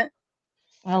 isn't it?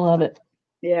 I love it.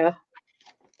 Yeah.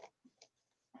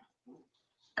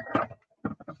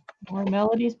 More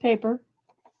Melody's paper.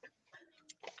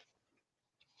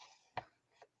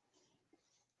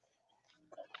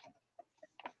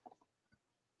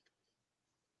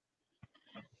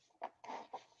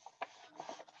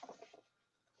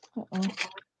 Uh-oh.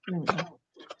 Here we go.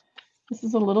 This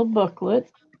is a little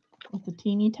booklet with a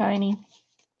teeny tiny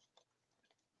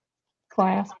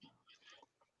clasp.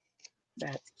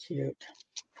 That's cute.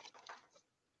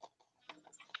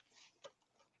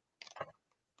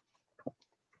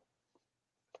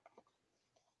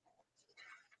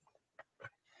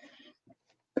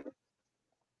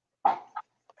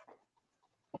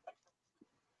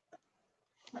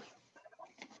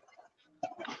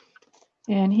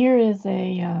 And here is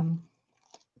a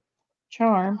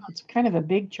charm. It's kind of a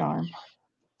big charm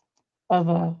of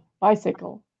a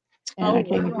bicycle. And I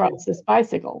came across this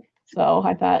bicycle. So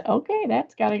I thought, okay,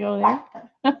 that's got to go there.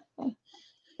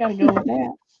 Got to go with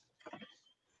that.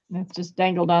 And it's just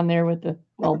dangled on there with the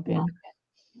bulb pin.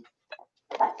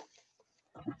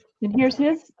 And here's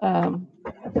his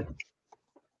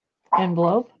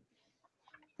envelope.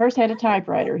 Hers had a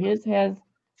typewriter. His has,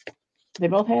 they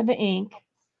both had the ink.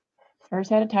 Hers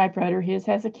had a typewriter. His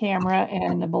has a camera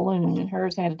and a balloon. And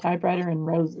hers had a typewriter and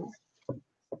roses.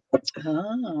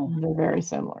 Oh. And they're very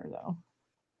similar, though.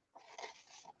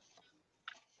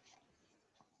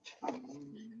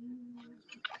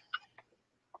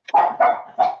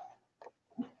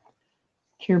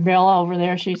 Bella over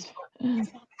there, she's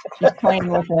playing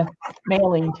with a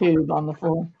mailing tube on the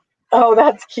floor. Oh,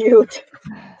 that's cute.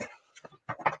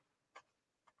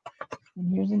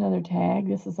 And here's another tag.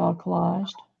 This is all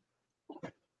collaged.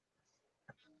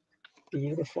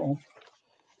 Beautiful.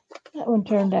 That one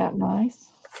turned out nice.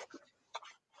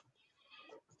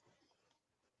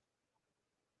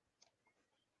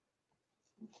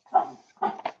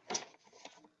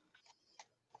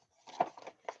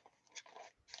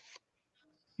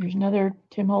 Here's another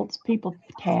Tim Holtz People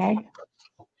tag.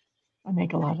 I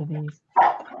make a lot of these.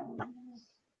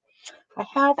 I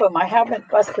have them. I haven't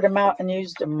busted them out and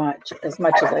used them as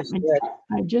much as I should.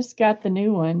 I just got the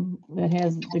new one that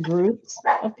has the groups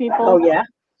of people. Oh, yeah?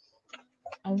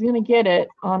 I was going to get it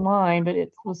online, but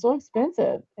it was so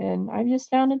expensive. And I just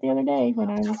found it the other day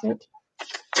when I was at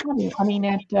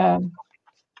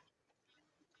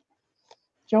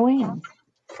Joann's.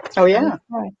 Oh, yeah.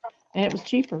 And it was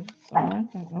cheaper. So I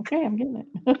thought, okay, I'm getting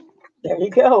it. There you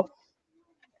go.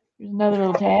 Here's another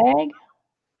little tag.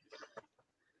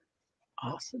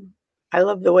 Awesome. I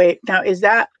love the way. Now,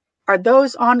 are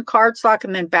those on cardstock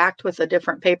and then backed with a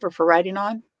different paper for writing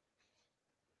on?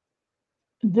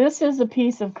 This is a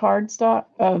piece of cardstock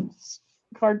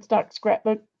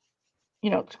scrapbook,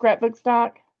 scrapbook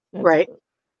stock. Right.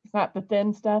 It's not the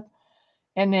thin stuff.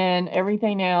 And then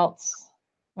everything else,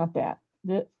 not that.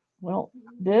 This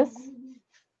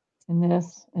and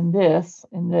this and this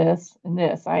and this and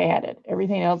this I added.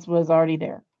 Everything else was already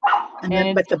there.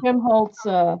 And it's Tim Holtz.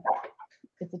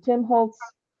 It's a Tim Holtz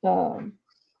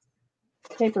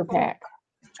paper pack.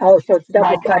 Oh, so it's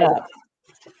double-sided.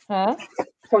 Huh?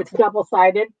 So it's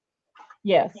double-sided?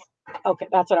 Yes. Okay,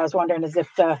 that's what I was wondering, is if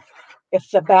the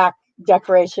back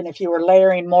decoration, if you were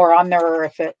layering more on there or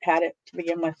if it had it to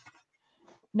begin with.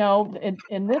 No,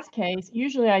 in this case,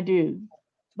 usually I do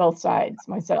both sides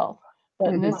myself.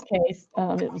 But in this case,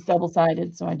 it was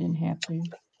double-sided, so I didn't have to.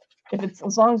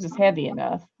 As long as it's heavy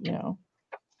enough,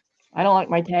 I don't like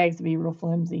my tags to be real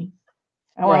flimsy.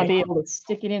 I want to be able to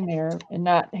stick it in there and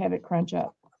not have it crunch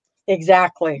up.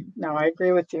 Exactly. No, I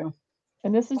agree with you.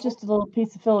 And this is just a little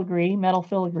piece of filigree, metal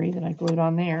filigree that I glued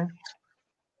on there.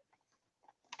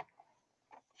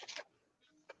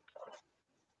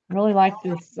 I really like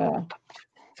this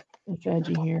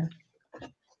edgy here.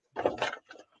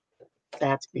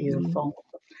 That's beautiful.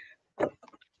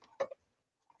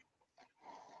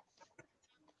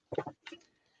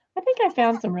 I think I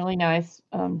found some really nice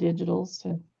digitals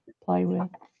to play with.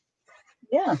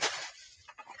 Yeah.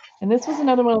 And this was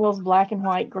another one of those black and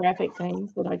white graphic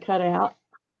things that I cut out.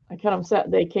 I cut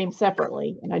them they came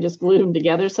separately, and I just glued them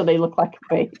together so they look like a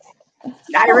face.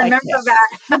 I remember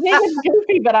that. I think it's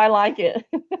goofy, but I like it.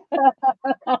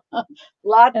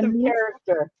 Lots of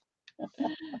character.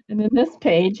 And then this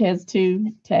page has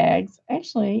 2 tags.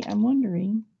 Actually, I wonder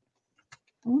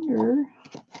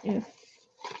if,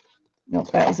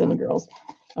 nope, that was in the girls.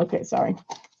 Okay, sorry.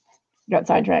 Got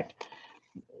sidetracked.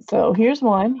 So here's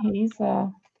one. He's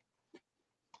got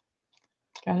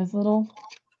his little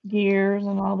gears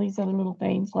and all these other little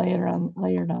things layered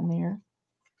on there.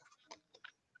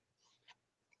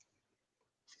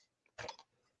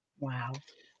 Wow.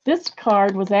 This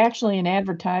card was actually an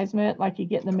advertisement like you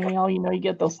get in the mail. You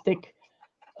get those thick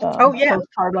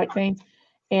postcard-like things.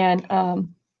 And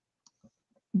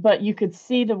but you could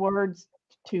see the words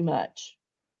too much.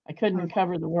 I couldn't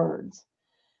cover the words.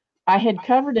 I had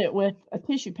covered it with a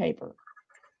tissue paper,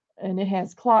 and it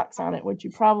has clocks on it, which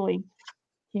you probably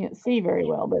can't see very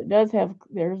well, but it does have,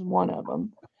 there's one of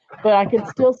them. But I could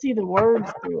still see the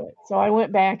words through it. So I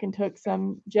went back and took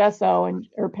some gesso and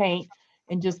or paint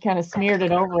and just kind of smeared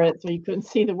it over it so you couldn't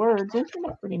see the words. It turned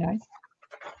out pretty nice.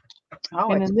 Oh,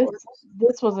 And then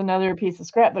this was another piece of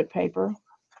scrapbook paper.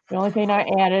 The only thing I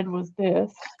added was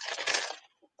this.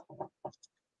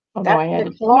 Oh no, I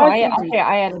added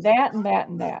I added that and that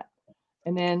and that.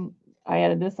 And then I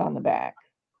added this on the back.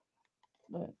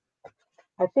 But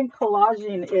I think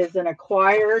collaging is an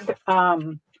acquired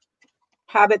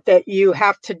habit that you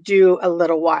have to do a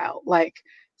little while. Like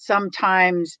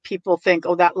sometimes people think,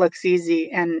 oh, that looks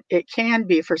easy, and it can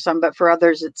be for some, but for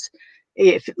others it's,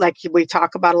 if like we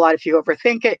talk about a lot, if you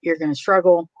overthink it, you're going to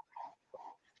struggle.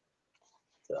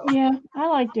 So. Yeah, I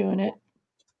like doing it.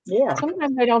 Yeah.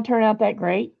 Sometimes they don't turn out that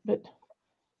great, but,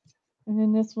 and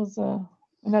then this was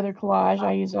another collage.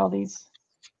 I used all these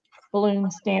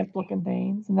balloon stamp looking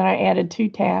things, and then I added 2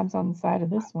 tabs on the side of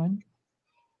this one.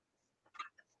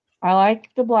 I like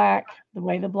the black, the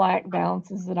way the black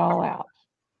balances it all out.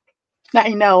 I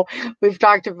know, we've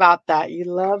talked about that. You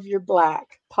love your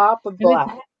black, pop of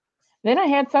black. Then I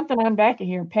had something on back of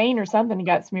here, paint or something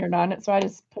got smeared on it, so I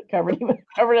just covered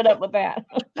it up with that.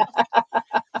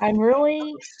 I'm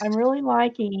really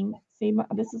liking. See,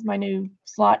 this is my new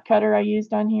slot cutter I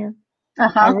used on here.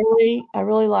 I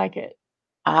really like it.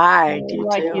 I do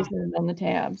like too. using it on the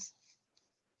tabs.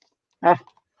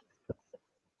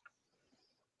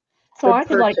 So I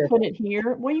could like put it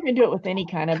here. Well, you can do it with any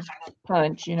kind of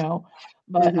punch, you know,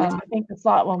 but I think the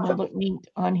slot one would look neat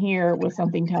on here with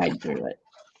something tied through it,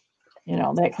 you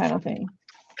know, that kind of thing.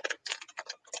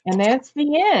 And that's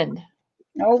the end.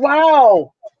 Oh,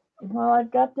 wow. While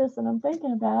I've got this and I'm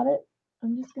thinking about it,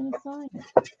 I'm just going to sign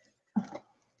it.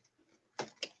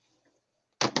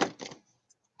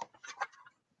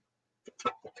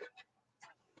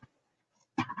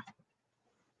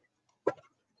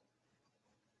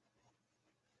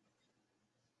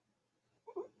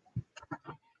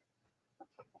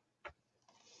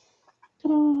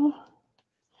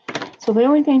 So the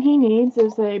only thing he needs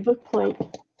is a book plate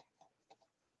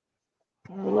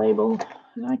or a label,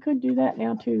 and I could do that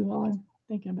now too while I'm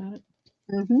thinking about it.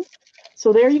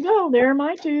 So there you go. There are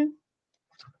my 2.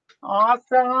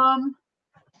 Awesome.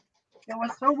 It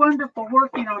was so wonderful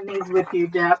working on these with you,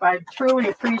 Deb. I truly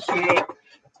appreciate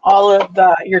all of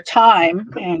your time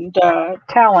and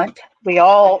talent. We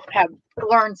all have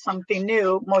learned something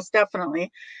new, most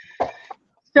definitely.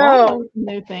 So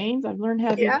new things. I've learned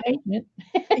how to do pavement.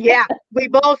 Yeah, we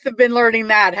both have been learning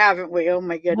that, haven't we? Oh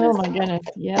my goodness. Oh my goodness.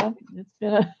 Yeah,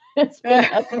 it's been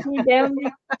up and down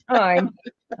time.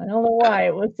 I don't know why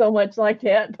it was so much like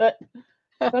that, but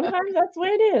sometimes that's the way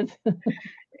it is.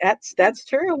 That's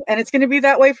true, and it's going to be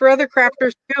that way for other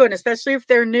crafters too. And especially if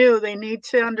they're new, they need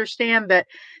to understand that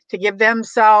to give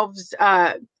themselves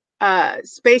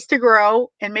space to grow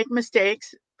and make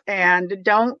mistakes, and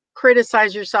don't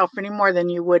criticize yourself any more than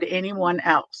you would anyone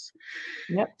else.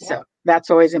 So that's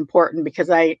always important, because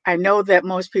I know that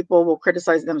most people will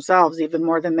criticize themselves even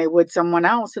more than they would someone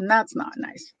else, and that's not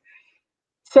nice.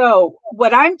 So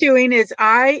what I'm doing is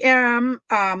I am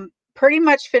pretty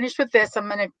much finished with this. I'm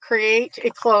going to create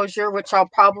a closure, which I'll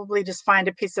probably just find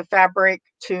a piece of fabric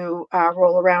to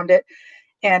roll around it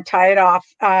and tie it off.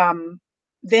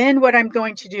 Then what I'm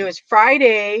going to do is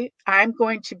Friday, I'm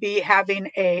going to be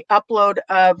having a upload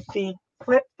of the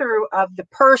flip through of the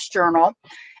purse journal.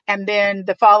 And then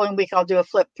the following week, I'll do a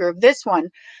flip through of this one.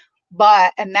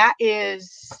 And that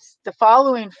is the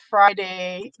following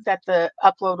Friday that the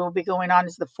upload will be going on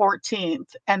is the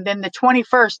 14th. And then the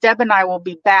 21st, Deb and I will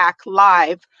be back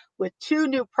live with 2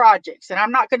 new projects. And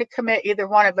I'm not going to commit either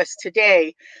one of us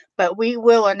today, but we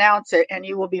will announce it and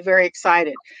you will be very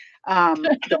excited.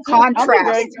 The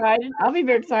contrast. I'll be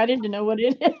very excited to know what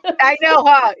it is. I know,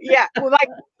 huh? Yeah. Well,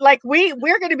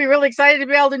 we're going to be really excited to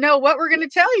be able to know what we're going to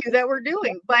tell you that we're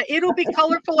doing, but it'll be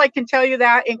colorful. I can tell you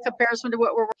that, in comparison to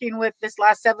what we're working with this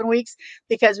last 7 weeks,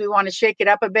 because we want to shake it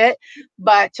up a bit,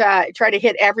 but try to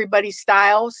hit everybody's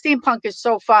style. Steampunk is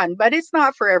so fun, but it's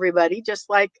not for everybody, just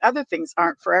like other things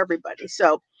aren't for everybody.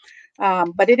 So,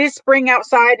 but it is spring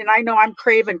outside, and I know I'm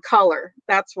craving color.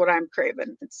 That's what I'm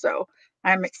craving. So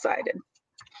I'm excited.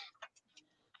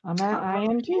 I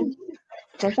am too.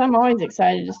 Of course, I'm always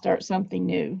excited to start something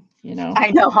new, you know.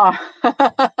 I know, huh?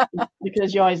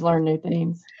 Because you always learn new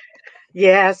things.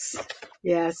 Yes.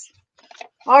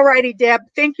 All righty, Deb.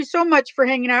 Thank you so much for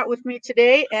hanging out with me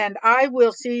today, and I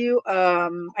will see you.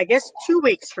 I guess 2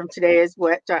 weeks from today is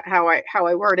what how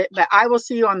I word it, but I will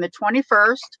see you on the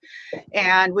 21st,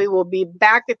 and we will be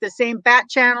back at the same bat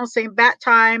channel, same bat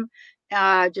time,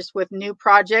 just with new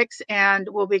projects, and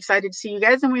we'll be excited to see you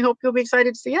guys, and we hope you'll be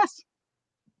excited to see us.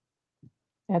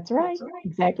 That's right.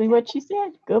 Exactly what she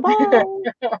said. Goodbye.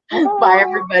 Bye,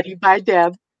 everybody. Bye,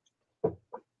 Deb.